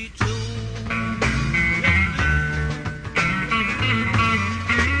me too.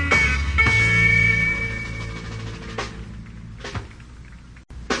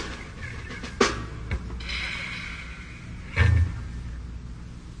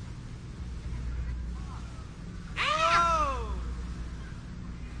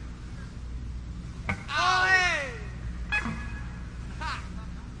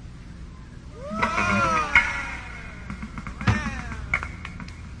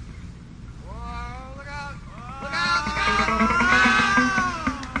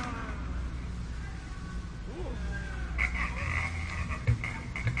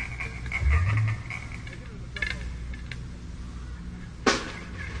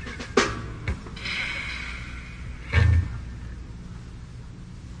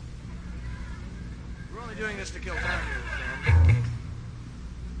 doing this to kill time here, Sam.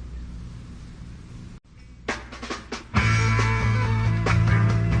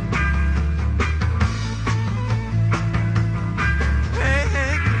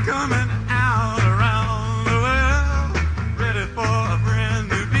 Hey, coming out around the world, ready for a brand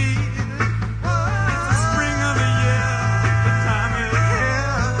new beat. It's the spring of the year, the time is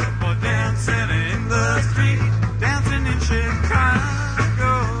here for dancing in the street, dancing in Chicago,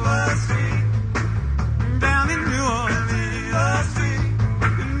 down in New Orleans.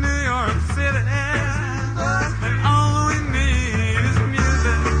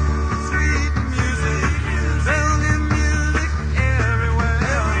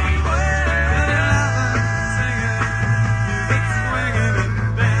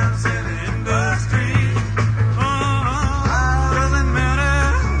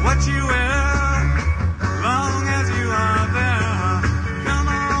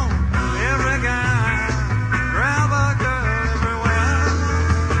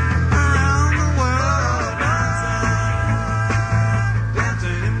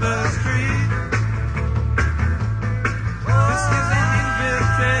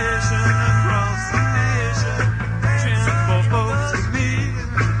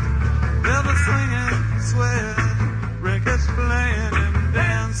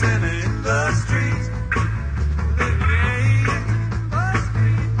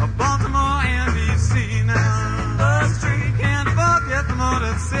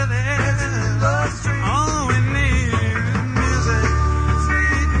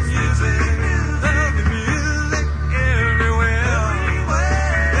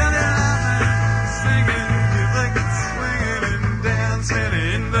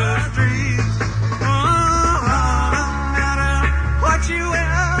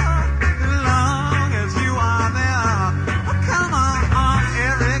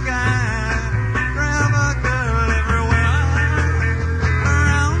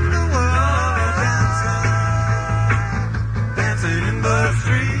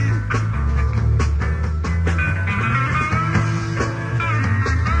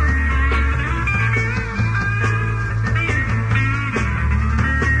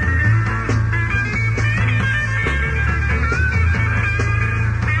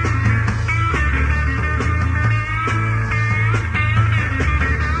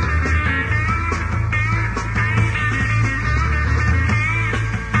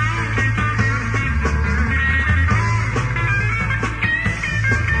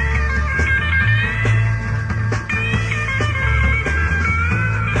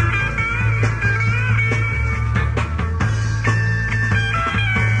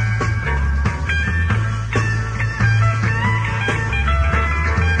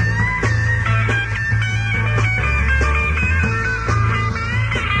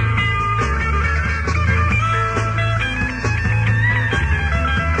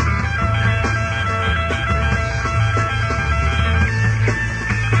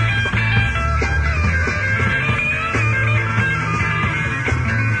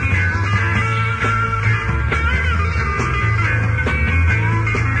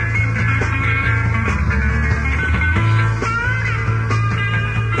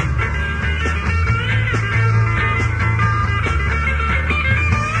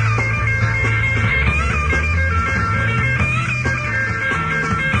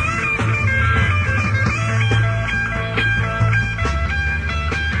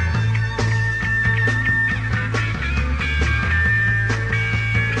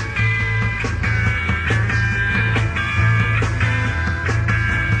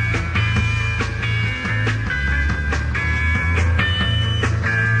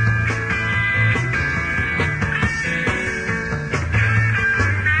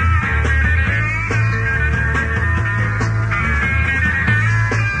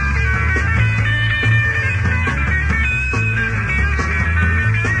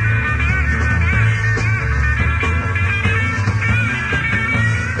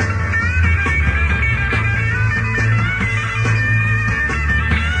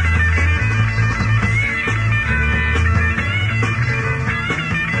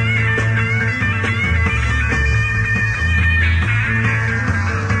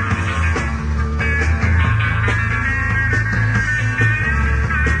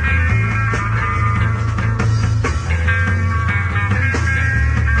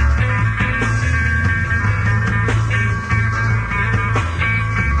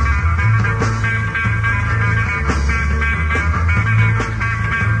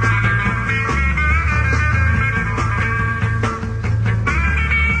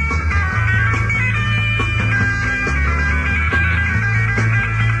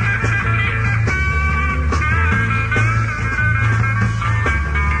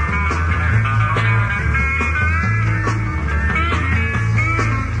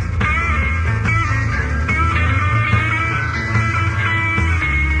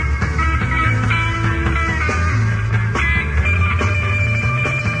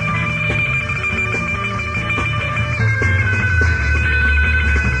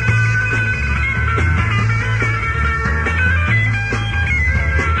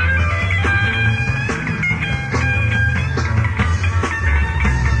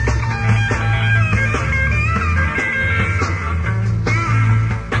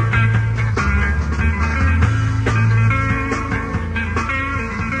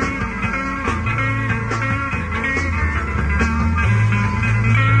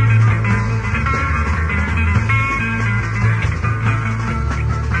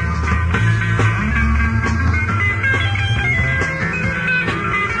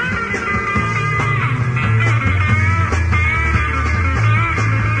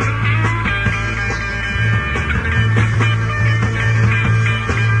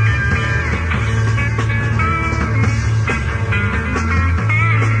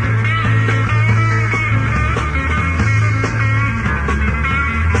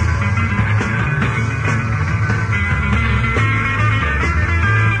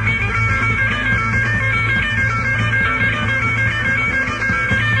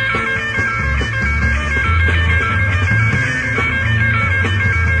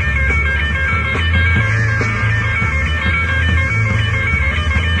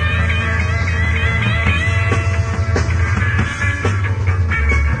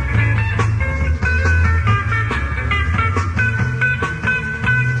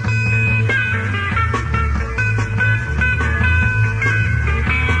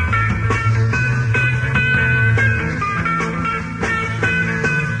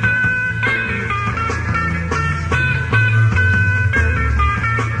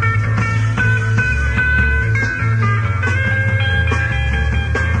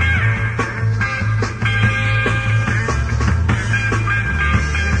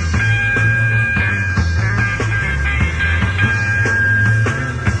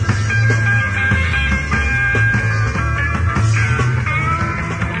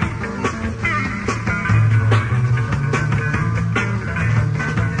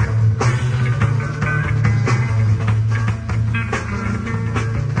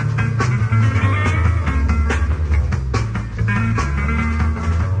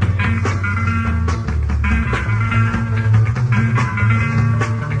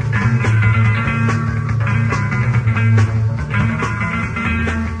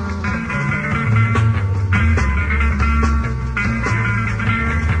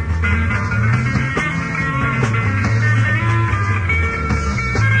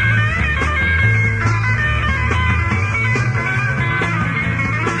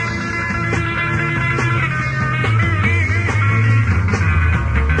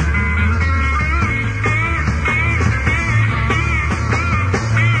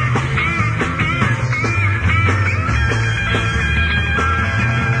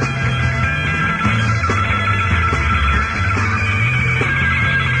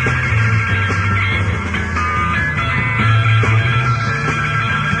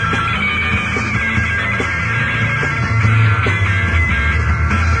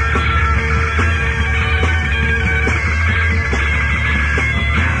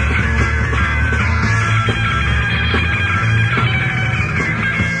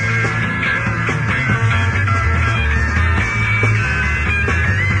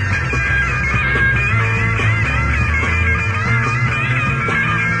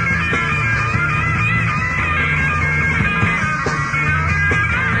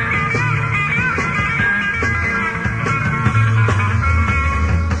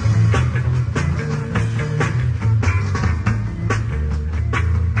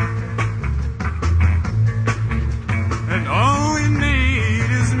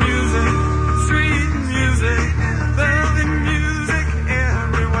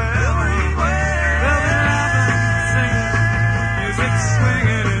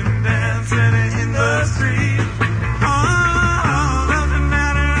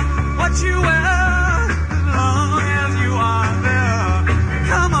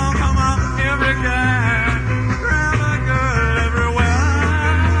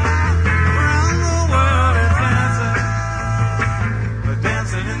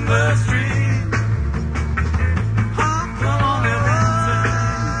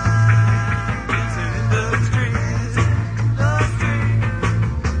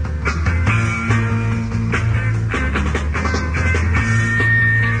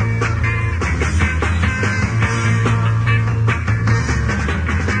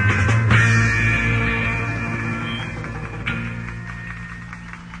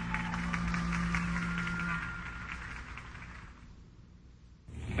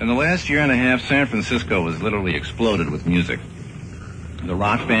 In the last year and a half, San Francisco has literally exploded with music. The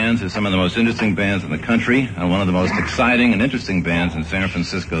rock bands are some of the most interesting bands in the country, and one of the most exciting and interesting bands in San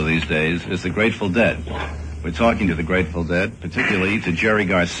Francisco these days is the Grateful Dead. We're talking to the Grateful Dead, particularly to Jerry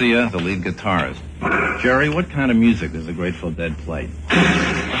Garcia, the lead guitarist. Jerry, what kind of music does the Grateful Dead play?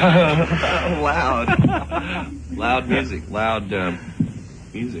 Loud music. Loud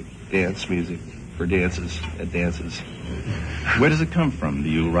music. Dance music. For dances. At dances. Where does it come from? Do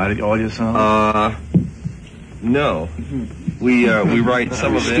you write it all yourself? No. We write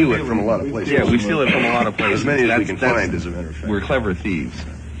some of it. We steal it from a lot of places. Yeah, we steal it from a lot of places. As many as we can find, as a matter of fact. We're clever thieves.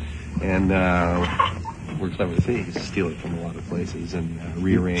 And we're clever thieves. Steal it from a lot of places and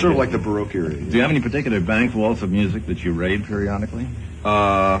rearrange Sort of it. like the Baroque era. Do you have any particular bank vaults of music that you raid periodically?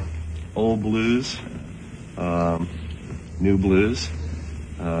 Old blues, new blues,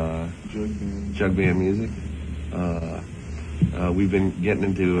 jug band music. We've been getting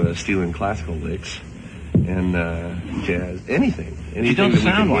into stealing classical licks and jazz, anything. You don't that we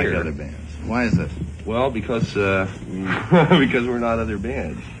sound can like hear. other bands. Why is that? Well, because because we're not other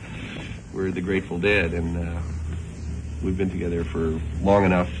bands. We're the Grateful Dead, and we've been together for long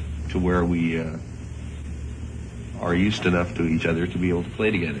enough to where we are used enough to each other to be able to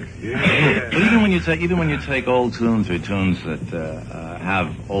play together. But even when you take old tunes or tunes that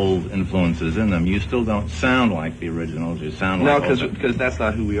have old influences in them, you still don't sound like the originals. You sound like because that's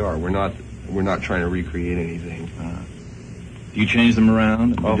not who we are. We're not trying to recreate anything. Do you change them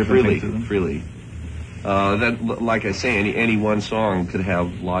around? And do different things to them? Freely. That, like I say, any one song could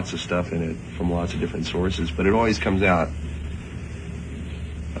have lots of stuff in it from lots of different sources, but it always comes out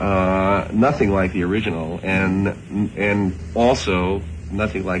nothing like the original, and also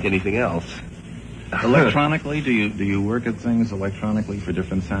nothing like anything else. Electronically, do you work at things electronically for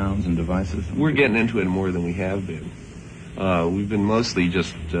different sounds and devices? We're getting into it more than we have been. We've been mostly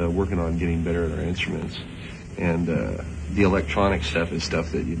just working on getting better at our instruments, and the electronic stuff is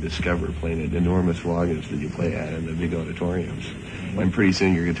stuff that you discover playing at enormous volumes that you play at in the big auditoriums. And pretty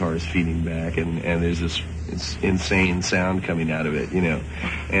soon your guitar is feeding back, and there's this insane sound coming out of it, you know.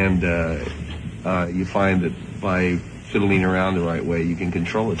 And you find that by fiddling around the right way, you can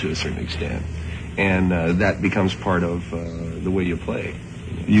control it to a certain extent. And that becomes part of the way you play.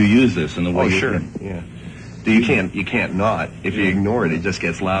 You use this in the way you sure, play. yeah. You can't not. If you ignore it, it just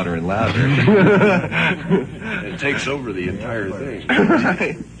gets louder and louder. It takes over the entire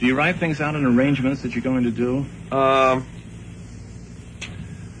thing. Do you write things out in arrangements that you're going to do?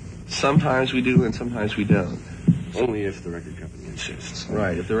 Sometimes we do and sometimes we don't. Only if the record company insists.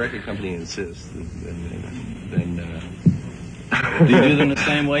 Right. If the record company insists, then Do you do them the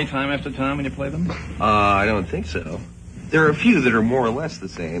same way time after time when you play them? I don't think so. There are a few that are more or less the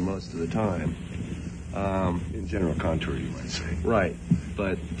same most of the time. In general contour, you might say. Right.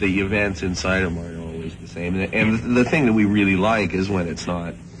 But the events inside them aren't always the same. And the thing that we really like is when it's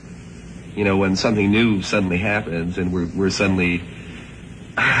not. You know, when something new suddenly happens and we're suddenly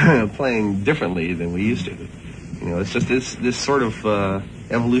playing differently than we used to. You know, it's just this sort of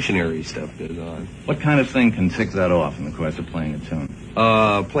evolutionary stuff goes on. What kind of thing can tick that off in the course of playing a tune?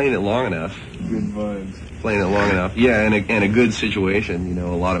 Playing it long enough. Good vibes. Playing it long enough. Yeah, and a good situation, you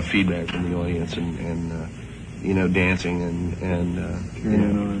know, a lot of feedback from the audience and you know, dancing and you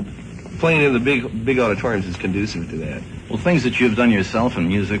know, playing in the big auditoriums is conducive to that. Well, things that you've done yourself in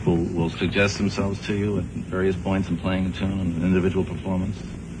music will suggest themselves to you at various points in playing a tune and an individual performance?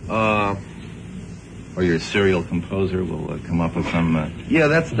 Or your serial composer will come up with some... Yeah,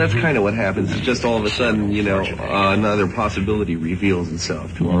 that's kind of what happens. It's just all of a sudden, you know, another possibility reveals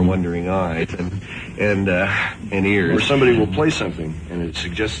itself to our wondering eyes and ears. Or somebody will play something, and it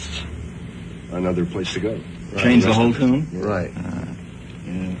suggests another place to go. Change the whole tune? Right.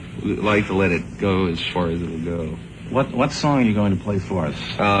 Yeah. We like to let it go as far as it'll go. What song are you going to play for us?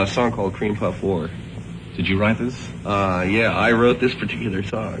 A song called Cream Puff War. Did you write this? Yeah, I wrote this particular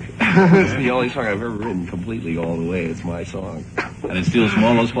song. It's the only song I've ever written completely all the way. It's my song. And it steals from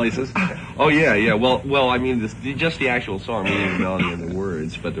all those places? Oh, yeah. Well, I mean, just the actual song, meaning the melody and the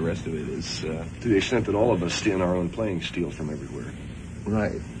words, but the rest of it is... To the extent that all of us in our own playing steal from everywhere.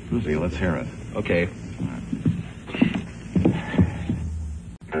 Right. Okay, let's hear it. Okay.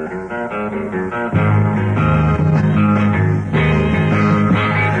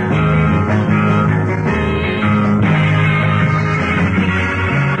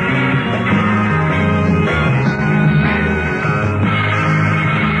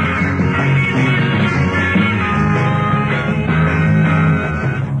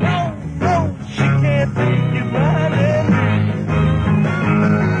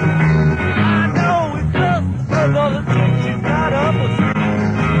 I know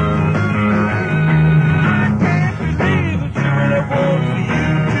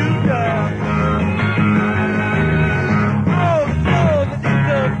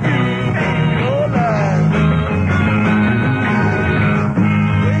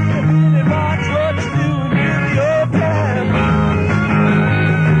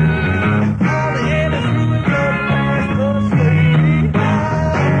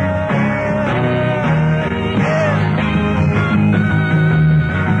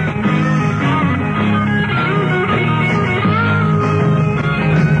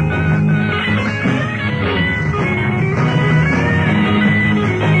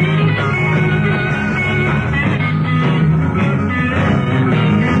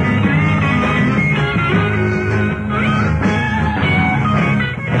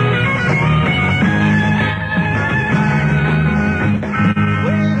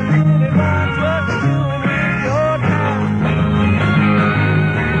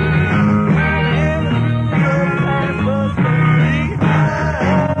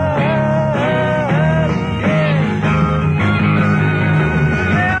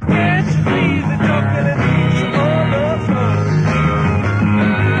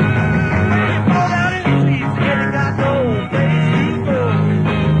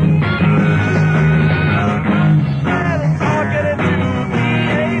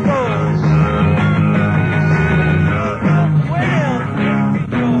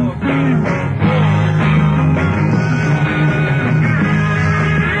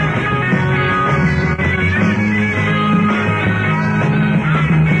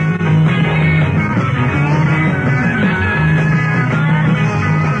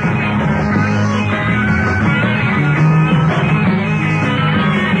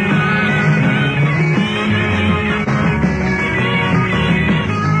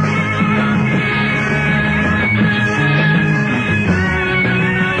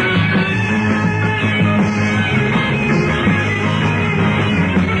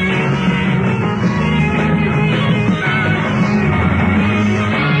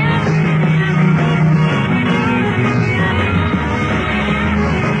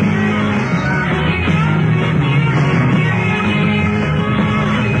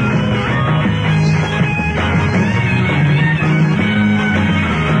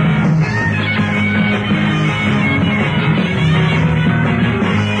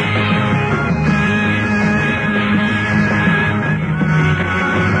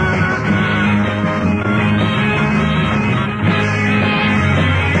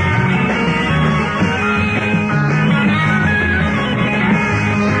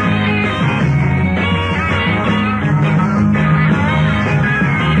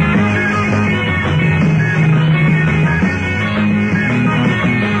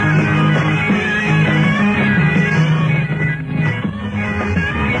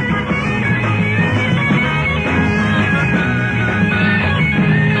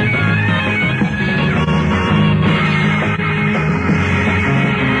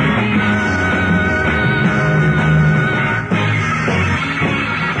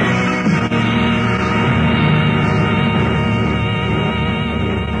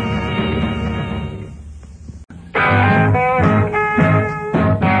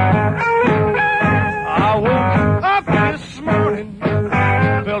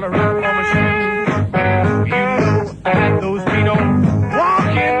felt a rub on my shoe. You know I had those feet on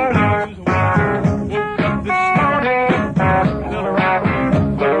walking blues. Woke up this morning, felt a rub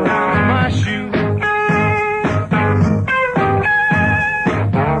my shoe.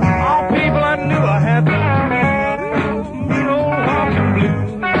 All people I knew I had those good old walking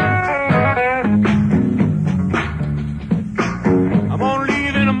blues. I'm gonna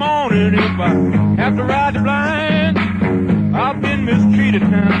leave in the morning if I have to ride the blind. I've been mistreated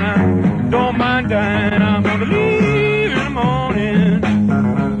now, I don't mind dying. I'm gonna leave in the morning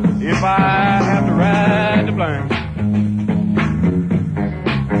if I have to ride the blind.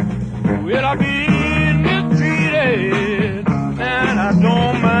 Well, I've been mistreated and I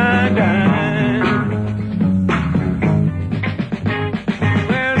don't mind dying.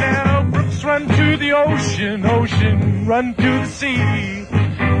 Well, now brooks run to the ocean, ocean run to the sea.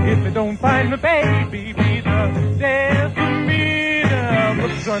 If they don't find my baby, be the death of me. The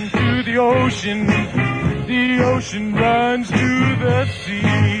brooks run to the ocean runs to the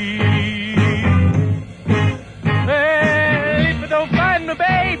sea. Well, if I don't find my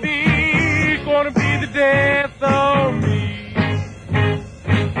baby, it's gonna be the death of me.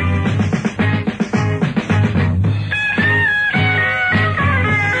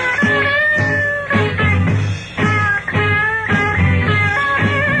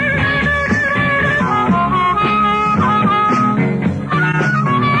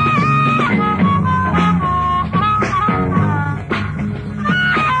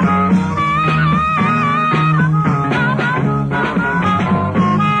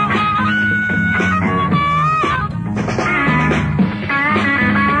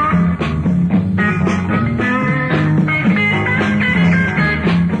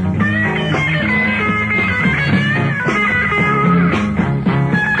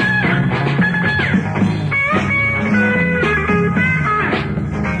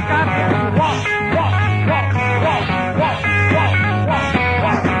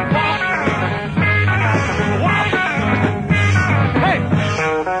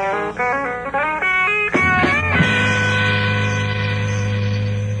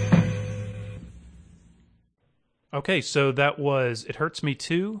 Okay, so that was It Hurts Me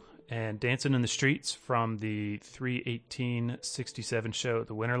Too and Dancing in the Streets from the 3/18/67 show at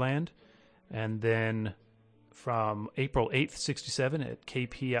the Winterland. And then from April 8th, 67 at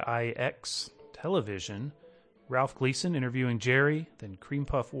KPIX Television, Ralph Gleason interviewing Jerry, then Cream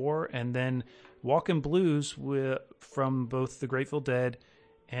Puff War, and then Walkin' Blues from both the Grateful Dead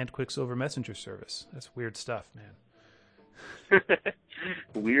and Quicksilver Messenger Service. That's weird stuff, man.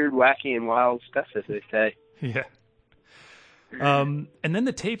 Weird, wacky, and wild stuff, as they say. Yeah. And then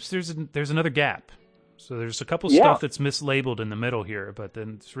the tapes, there's another gap. So there's a couple stuff that's mislabeled in the middle here, but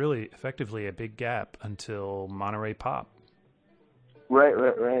then it's really effectively a big gap until Monterey Pop.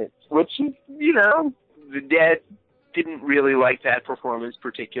 Right. Which, you know, the Dead didn't really like that performance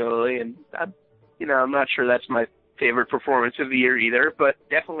particularly, and I'm not sure that's my favorite performance of the year either, but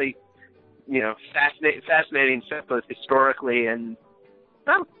definitely, you know, fascinating stuff both historically and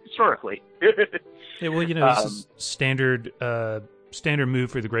historically. Yeah, well, you know, this is standard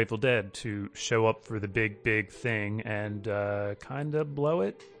move for the Grateful Dead to show up for the big thing and kind of blow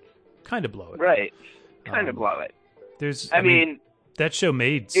it. Right. Kind of blow it. I mean, that show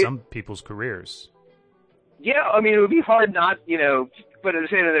made some people's careers. Yeah, I mean, it would be hard not, you know, but at the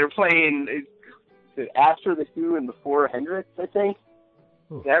same time, they're playing after the Who and before Hendrix, I think.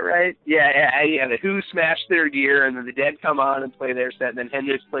 Ooh. Is that right? Yeah. The Who smashed their gear, and then the Dead come on and play their set, and then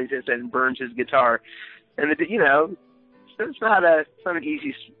Hendrix plays his set and burns his guitar. And, you know, it's not an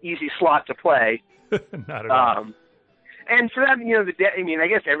easy slot to play. Not at all. And for that, you know, the Dead, I mean, I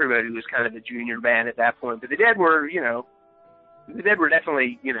guess everybody was kind of a junior band at that point, but the Dead were, you know,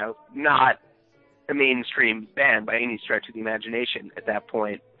 definitely, you know, not a mainstream band by any stretch of the imagination at that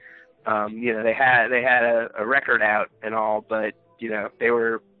point. You know, they had a record out and all, but you know, they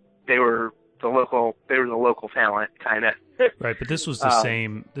were the local talent kind of. Right, but this was the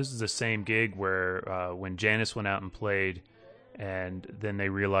same. This is the same gig where when Janis went out and played, and then they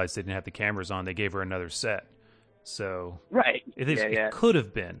realized they didn't have the cameras on, they gave her another set. So right, it could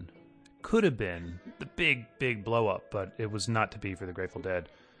have been the big blow up, but it was not to be for the Grateful Dead.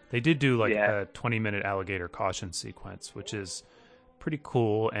 They did do like a 20-minute alligator caution sequence, which is pretty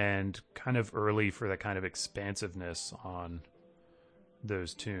cool and kind of early for that kind of expansiveness on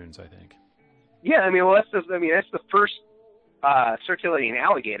those tunes, I think. Yeah, I mean, well, that's the first circulating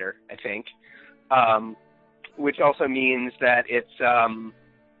alligator, I think, which also means that it's the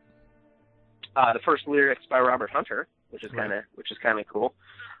first lyrics by Robert Hunter, which is kind of cool.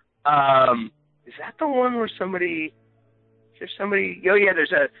 Is that the one where somebody there's somebody. Oh yeah,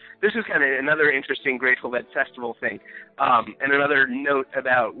 this is kind of another interesting Grateful Dead festival thing, and another note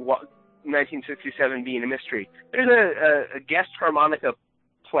about 1967 being a mystery. There's a guest harmonica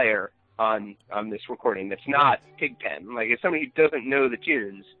player on this recording that's not Pigpen. Like, it's somebody who doesn't know the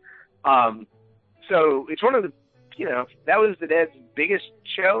tunes. So it's one of the, that was the Dead's biggest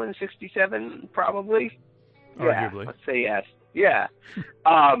show in '67, probably. Arguably. Yeah, let's say yes. Yeah.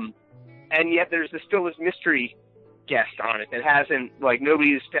 And yet there's still this mystery guest on it that hasn't, like,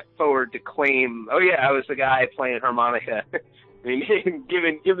 nobody's stepped forward to claim, oh yeah, I was the guy playing harmonica. I mean,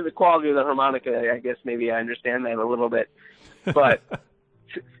 given the quality of the harmonica, I guess maybe I understand that a little bit. But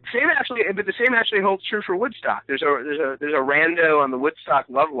the same actually holds true for Woodstock. There's a rando on the Woodstock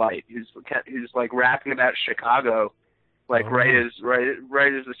Love Light who's like rapping about Chicago, like right as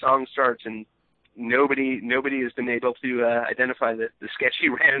the song starts, and nobody has been able to identify the sketchy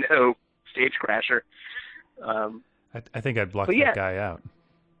rando stage crasher. I think I'd block that guy out.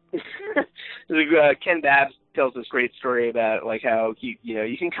 Ken Babbs tells this great story about, like, how you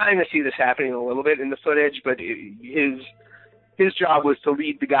can kind of see this happening a little bit in the footage, but his job was to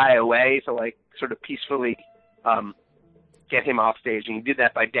lead the guy away, to, like, sort of peacefully get him off stage, and he did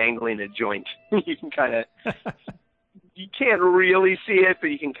that by dangling a joint. You can kind of, you can't really see it, but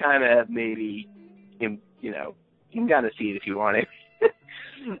you can kind of maybe, you can kind of see it if you want it.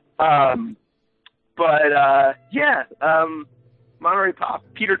 Monterey Pop,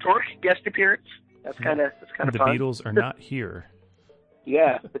 Peter Tork guest appearance. That's kind of fun. The Beatles are not here.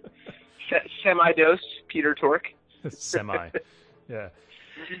 Yeah, semi-dose Peter Tork. Semi, yeah.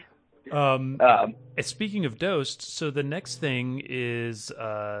 Speaking of dosed, so the next thing is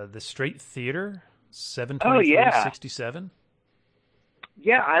the Straight Theater, 7/23/67.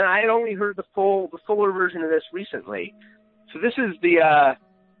 Yeah, and I had only heard the fuller version of this recently. So this is the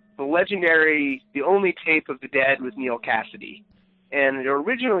legendary, the only tape of the Dead with Neil Cassidy, and it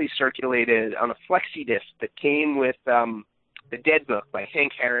originally circulated on a flexi disc that came with the Dead book by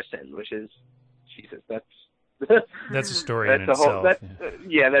Hank Harrison, which is, Jesus, that's a story in itself. That's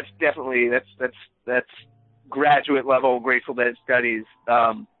definitely that's graduate level Grateful Dead studies.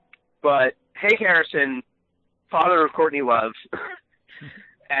 But Hank Harrison, father of Courtney Love,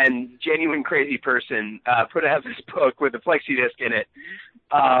 and genuine crazy person, put out this book with a flexi disc in it,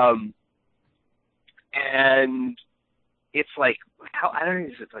 and it's like, I don't know,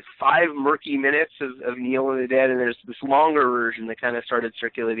 it's like 5 murky minutes of Neil and the Dead, and there's this longer version that kind of started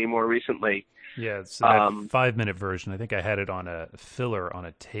circulating more recently. Yeah, so that 5-minute version, I think I had it on a filler on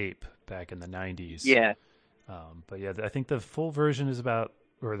a tape back in the 90s. Yeah. But yeah, I think the full version is about,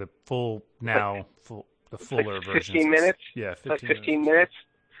 or the full now, the fuller like version. 15 minutes? Yeah, 15 minutes.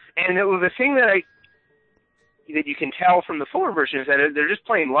 And the thing that you can tell from the fuller version is that they're just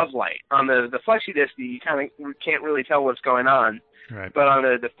playing Love Light. On the flexi disc, you kind of can't really tell what's going on. Right. But on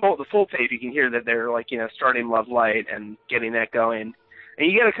the full tape, you can hear that they're, like, starting Love Light and getting that going. And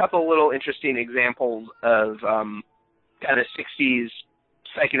you get a couple little interesting examples of kind of 60s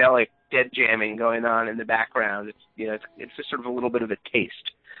psychedelic Dead jamming going on in the background. It's just sort of a little bit of a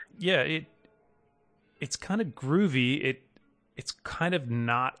taste. Yeah, it's kind of groovy. It's kind of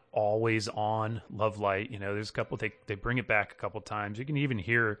not always on Love Light. There's a couple, they bring it back a couple times. You can even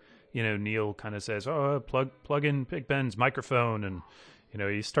hear, Neil kind of says, "Oh, plug in Pigpen's microphone," and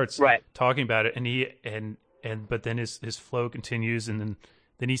he starts talking about it, but then his flow continues, and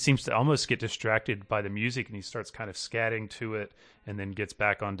then he seems to almost get distracted by the music, and he starts kind of scatting to it, and then gets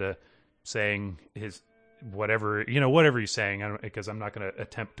back onto saying his whatever he's saying, because I'm not going to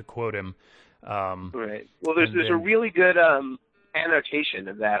attempt to quote him. Right. Well, there's a really good annotation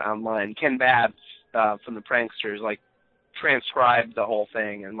of that online. Ken Babbs from the Pranksters, like, transcribed the whole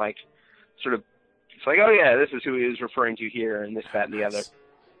thing, and, like, sort of, it's like, oh yeah, this is who he was referring to here, and this, that, and the other.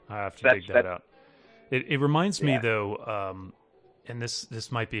 I have to dig that out. It reminds me, though, and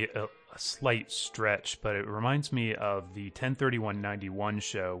this might be a slight stretch, but it reminds me of the 10/31/91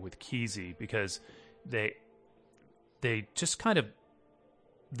 show with Kesey, because they just kind of,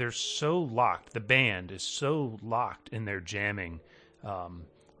 they're so locked. The band is so locked in their jamming,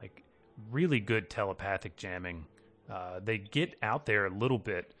 like really good telepathic jamming. They get out there a little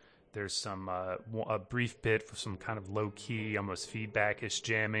bit. There's some a brief bit for some kind of low key, almost feedback-ish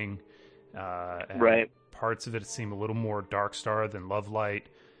jamming. And parts of it seem a little more Dark Star than Love Light,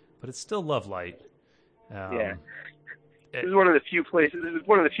 but it's still Love Light. This is one of the few places.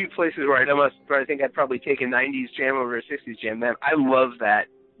 Where I think I'd probably take a '90s jam over a '60s jam. Man, I love that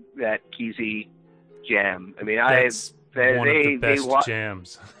Kesey jam. I mean, That's one of the best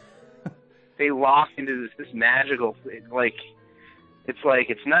jams. They lock into this magical, like, it's like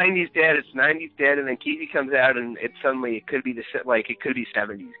it's 90s Dead, and then Kesey comes out, and it could be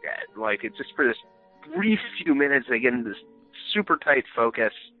 70s Dead. Like, it's just for this brief few minutes they get into this super tight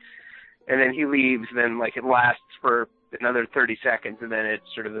focus, and then he leaves, and then like it lasts for another 30 seconds, and then it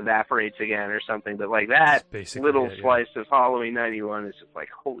sort of evaporates again or something. But like that little slice of Halloween 91 is just like,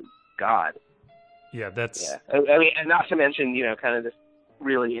 holy God. Yeah, that's... Yeah. I mean, and not to mention, kind of this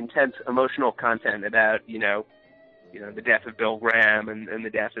really intense emotional content about, the death of Bill Graham and the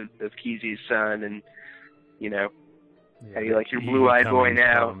death of Kesey's son, and, how you like your blue-eyed boy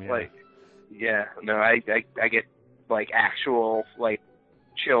now. Like, yeah, no, I get, like, actual, like,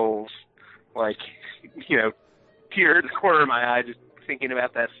 chills, like, tear at the corner of my eye just thinking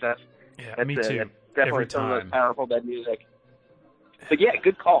about that stuff. Yeah, me too. That's definitely some of the most powerful Dead music. But yeah,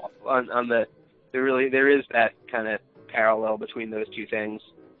 good call on the... There is that kind of parallel between those two things.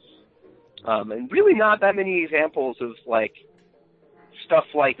 And really not that many examples of, like, stuff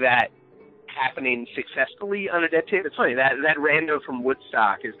like that happening successfully on a Dead tape. It's funny, that Rando from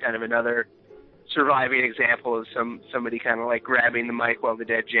Woodstock is kind of another surviving example of somebody kind of, like, grabbing the mic while the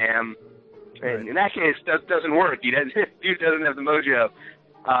Dead jam. And in that case, doesn't work. Dude doesn't have the mojo.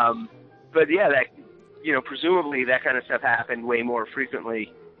 But yeah, that, presumably that kind of stuff happened way more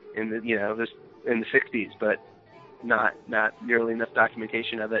frequently in the, in the 60s, but not nearly enough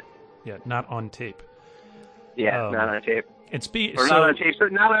documentation of it. Yeah, not on tape. Yeah, not on tape. Not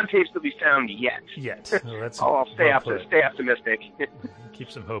on tapes to be found yet. Well, I'll stay optimistic.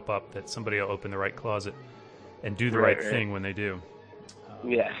 Keep some hope up that somebody will open the right closet and do the right thing when they do.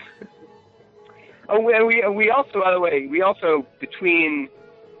 Yeah. Oh, and we also, by the way, between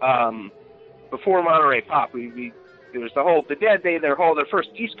before Monterey Pop, there was the Dead, their first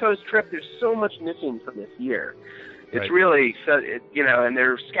East Coast trip. There's so much missing from this year. It's really, and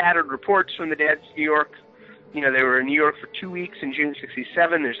there are scattered reports from the Dead to New York. They were in New York for 2 weeks in June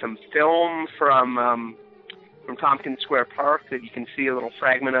 '67. There's some film from Tompkins Square Park that you can see a little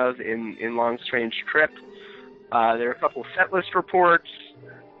fragment of in Long Strange Trip. There are a couple of set list reports,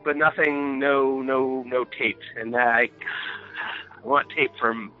 but nothing, no tape. And I want tape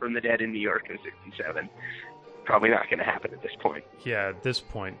from the Dead in New York in '67. Probably not going to happen at this point. Yeah, at this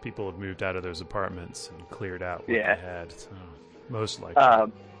point, people have moved out of those apartments and cleared out what they had. So, most likely.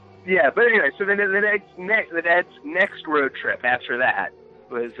 But anyway, so then the Dead's next road trip after that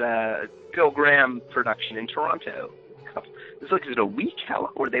was Bill Graham production in Toronto. Is it a week?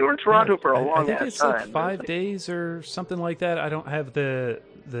 How long? They were in Toronto for a long time. I think it's like 5 days or something like that. I don't have the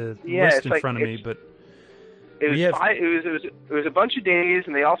list in front of me, but it was a bunch of days,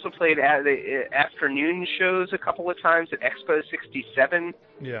 and they also played the afternoon shows a couple of times at Expo '67.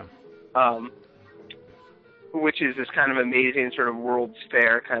 Yeah. Which is this kind of amazing sort of World's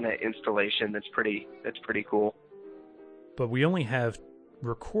Fair kind of installation that's pretty cool. But we only have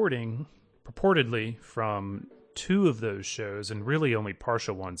recording purportedly from 2 of those shows, and really only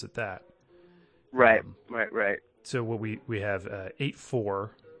partial ones at that. Right. So what we have 8/4,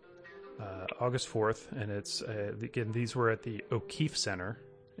 August 4th, and it's again, these were at the O'Keefe Center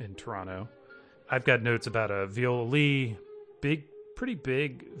in Toronto. I've got notes about a Viola Lee, pretty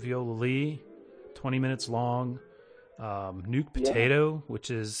big Viola Lee, 20 minutes long. Nuke Potato, which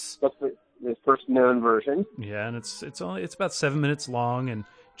is that's the first known version. Yeah, and it's about 7 minutes long, and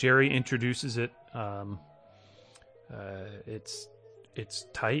Jerry introduces it. It's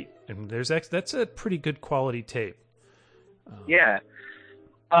tight, and that's a pretty good quality tape.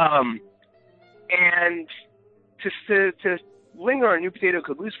 And just to linger on Nuke Potato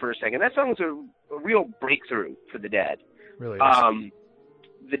Could Lose for a second, that song was a real breakthrough for the Dead. Really is.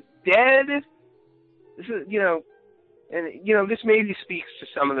 The Dead, this is, this maybe speaks to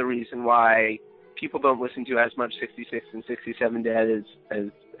some of the reason why people don't listen to as much 66 and 67 Dead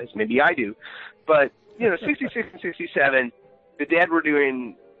as maybe I do. But, 66 and 67, the Dead were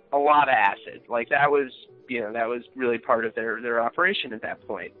doing a lot of acid. Like, that was really part of their operation at that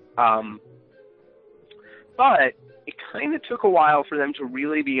point. But it kind of took a while for them to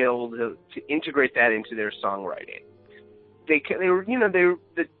really be able to integrate that into their songwriting. They were,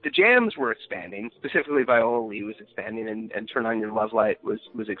 the jams were expanding, specifically Viola Lee was expanding, and Turn On Your Love Light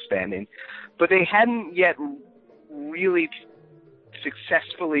was expanding, but they hadn't yet really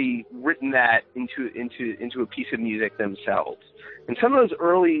successfully written that into a piece of music themselves. And some of those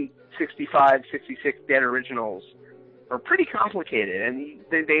early 65, 66 Dead originals are pretty complicated, and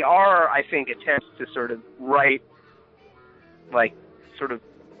they are, I think, attempts to sort of write, like, sort of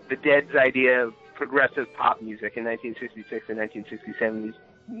the Dead's idea of progressive pop music in 1966 and 1967.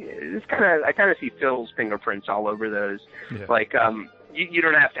 I kind of see Phil's fingerprints all over those. Yeah. Like, you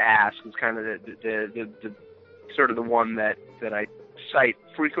don't have to ask. It's kind of the sort of the one that I cite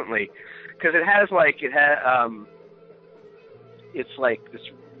frequently, because it's like this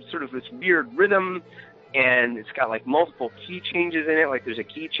sort of this weird rhythm, and it's got like multiple key changes in it. Like there's a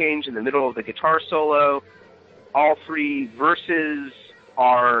key change in the middle of the guitar solo. All three verses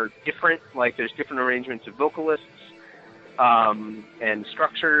are different. Like there's different arrangements of vocalists and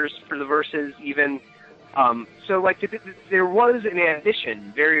structures for the verses even. So like there was an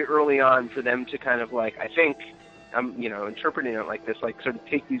ambition very early on for them to kind of like, I think I'm interpreting it like this, like sort of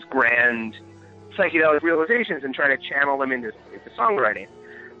take these grand psychedelic realizations and try to channel them into songwriting.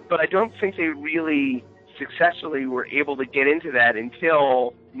 But I don't think they really successfully were able to get into that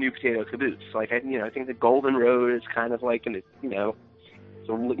until New Potato Caboose. Like I think the Golden Road is kind of like it's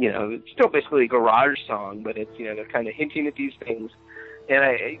still basically a garage song, but it's they're kind of hinting at these things. And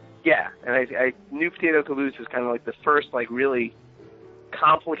I New Potato Caboose is kind of like the first like really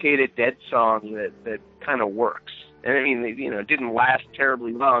complicated Dead song that kind of works. And I mean, it didn't last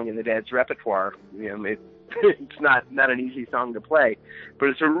terribly long in the Dead's repertoire. It's not an easy song to play, but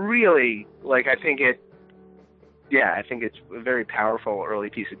it's a really I think it's a very powerful early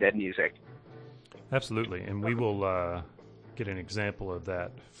piece of Dead music. Absolutely, and we will get an example of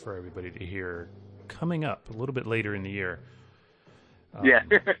that for everybody to hear coming up a little bit later in the year. Yeah.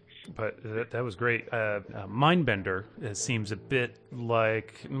 But that was great. Mindbender seems a bit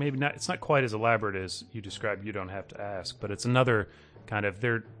like maybe not. It's not quite as elaborate as you described. You don't have to ask, but it's another kind of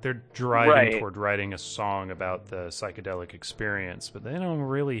they're driving toward writing a song about the psychedelic experience, but they don't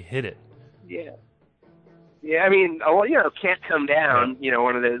really hit it. Yeah. Yeah, I mean, Can't Come Down.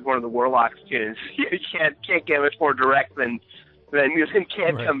 One of the Warlocks tunes. You can't get much more direct than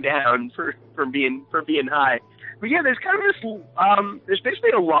Can't Come Down for being high. But yeah, there's kind of this. There's basically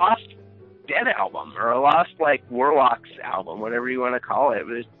a lost Dead album or a lost Warlocks album, whatever you want to call it.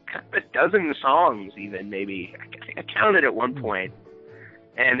 There's kind of a dozen songs, even maybe. I counted at one point,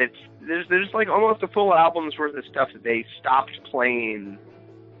 and there's like almost a full album's worth of stuff that they stopped playing.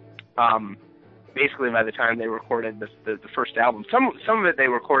 Basically, by the time they recorded the first album, some of it they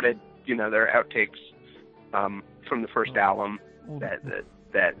recorded, their outtakes from the first album that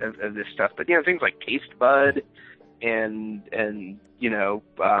of this stuff. But things like Taste Bud, and there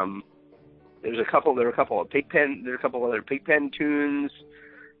were a couple of Pigpen. There are a couple other Pigpen tunes,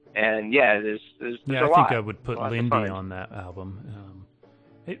 and there's a lot. I think I would put Lindy on that album.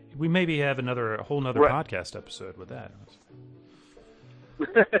 We maybe have a whole nother podcast episode with that.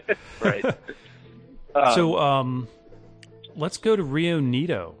 Right. So let's go to Rio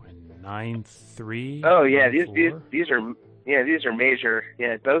Nito in 9/3. Oh yeah, these are major.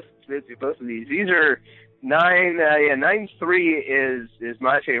 Yeah, both of these. These are 9/3 is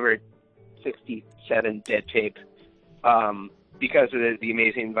my favorite 67 Dead tape, because of the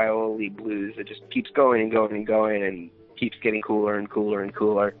amazing viola lead blues that just keeps going and going and going and keeps getting cooler and cooler and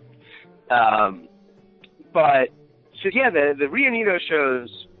cooler. But so yeah, the Rio Nito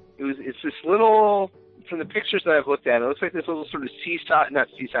shows. It's this little. From the pictures that I've looked at, it looks like this little sort of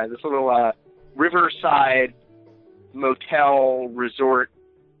this little riverside motel resort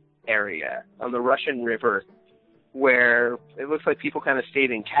area on the Russian River, where it looks like people kind of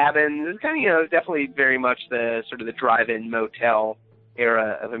stayed in cabins. It's kind of, definitely very much the sort of the drive-in motel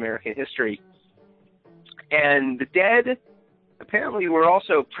era of American history. And the Dead apparently were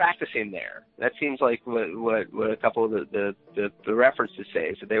also practicing there. That seems like what a couple of the references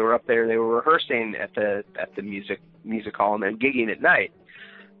say. So they were up there, they were rehearsing at the music hall and then gigging at night.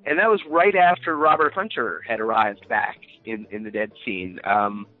 And that was right after Robert Hunter had arrived back in the Dead scene.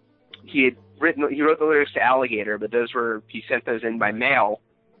 He wrote the lyrics to Alligator, but he sent those in by mail.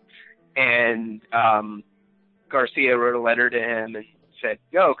 And Garcia wrote a letter to him and said,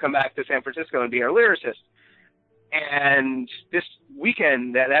 "Yo, come back to San Francisco and be our lyricist." And this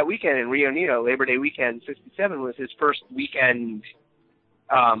weekend, that weekend in Rio Nito, Labor Day weekend, 67, was his first weekend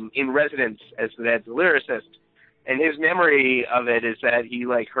in residence as the Dead's lyricist. And his memory of it is that he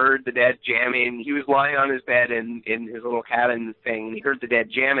heard the Dead jamming. He was lying on his bed in his little cabin thing, and he heard the Dead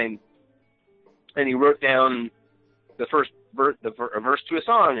jamming. And he wrote down the first a verse to a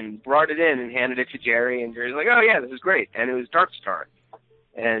song and brought it in and handed it to Jerry. And Jerry's like, "Oh yeah, this is great." And it was Dark Star.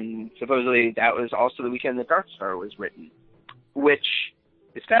 And supposedly that was also the weekend that Dark Star was written, which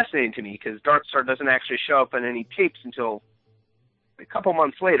is fascinating to me because Dark Star doesn't actually show up on any tapes until a couple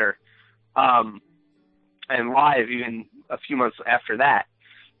months later, and live even a few months after that.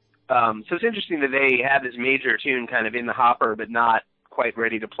 So it's interesting that they have this major tune kind of in the hopper, but not quite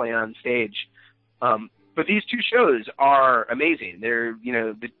ready to play on stage. But these two shows are amazing. They're,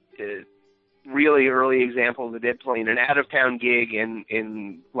 the really early example of the Dead playing an out of town gig in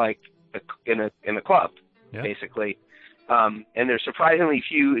a club, basically. And there's surprisingly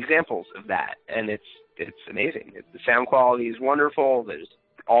few examples of that, and it's amazing. The sound quality is wonderful. There's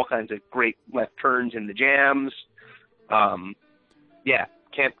all kinds of great left turns in the jams. Yeah,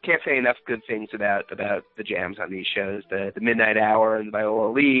 can't say enough good things about the jams on these shows. The Midnight Hour and the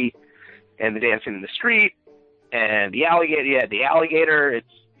Viola Lee, and the Dancing in the Street, and the Alligator. Yeah, the Alligator.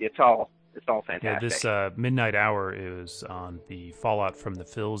 It's all fantastic. Yeah, this Midnight Hour is on the Fallout from the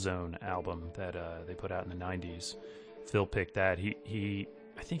Phil Zone album that they put out in the 90s. Phil picked that.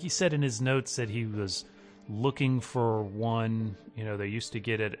 I think he said in his notes that he was looking for one. You know, they used to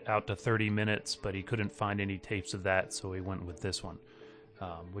get it out to 30 minutes, but he couldn't find any tapes of that, so he went with this one,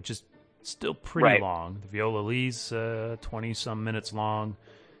 which is still pretty long. The Viola Lee's 20-some minutes long,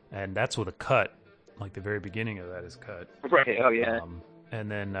 and that's with a cut. Like the very beginning of that is cut. Right. Oh yeah. And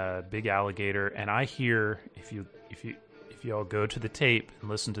then Big Alligator, and I hear if you all go to the tape and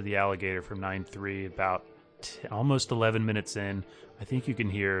listen to the Alligator from 9/3, about almost 11 minutes in, I think you can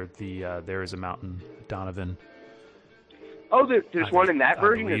hear the There Is a Mountain, Donovan. Oh, there's one in that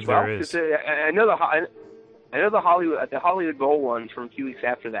version as well. There is. I know the Hollywood Bowl one from a few weeks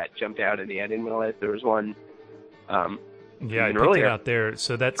after that jumped out at me. I didn't realize there was one. Yeah, I picked it out there.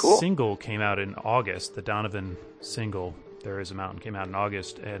 So that single came out in August. The Donovan single, There Is a Mountain, came out in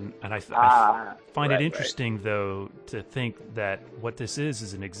August, and I find it interesting though to think that what this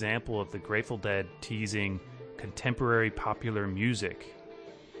is an example of the Grateful Dead teasing contemporary popular music,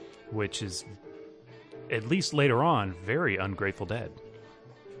 which is, at least later on, very ungrateful Dead.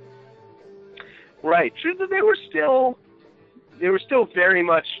 Right. True that they were still very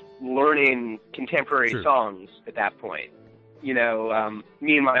much learning contemporary songs at that point. You know,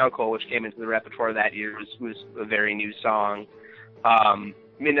 Me and My Uncle, which came into the repertoire that year, was a very new song.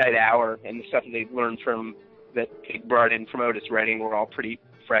 Midnight Hour and the stuff that they learned from that they brought in from Otis Redding were all pretty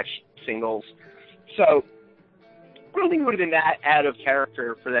fresh singles. So I don't think it would have been that out of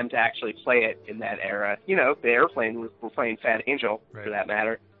character for them to actually play it in that era. You know, the Airplane were playing Fat Angel, for that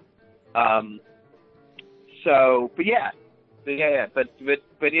matter. But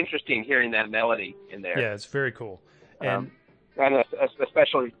interesting hearing that melody in there. Yeah, it's very cool. And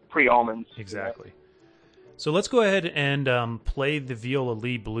especially pre-Allmans. Exactly. You know? So let's go ahead and play the Viola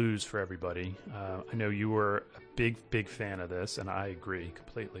Lee Blues for everybody. I know you were a big fan of this, and I agree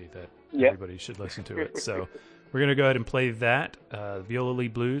completely that everybody should listen to it. So we're going to go ahead and play that, Viola Lee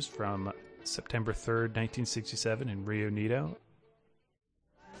Blues from September 3rd, 1967 in Rio Neato.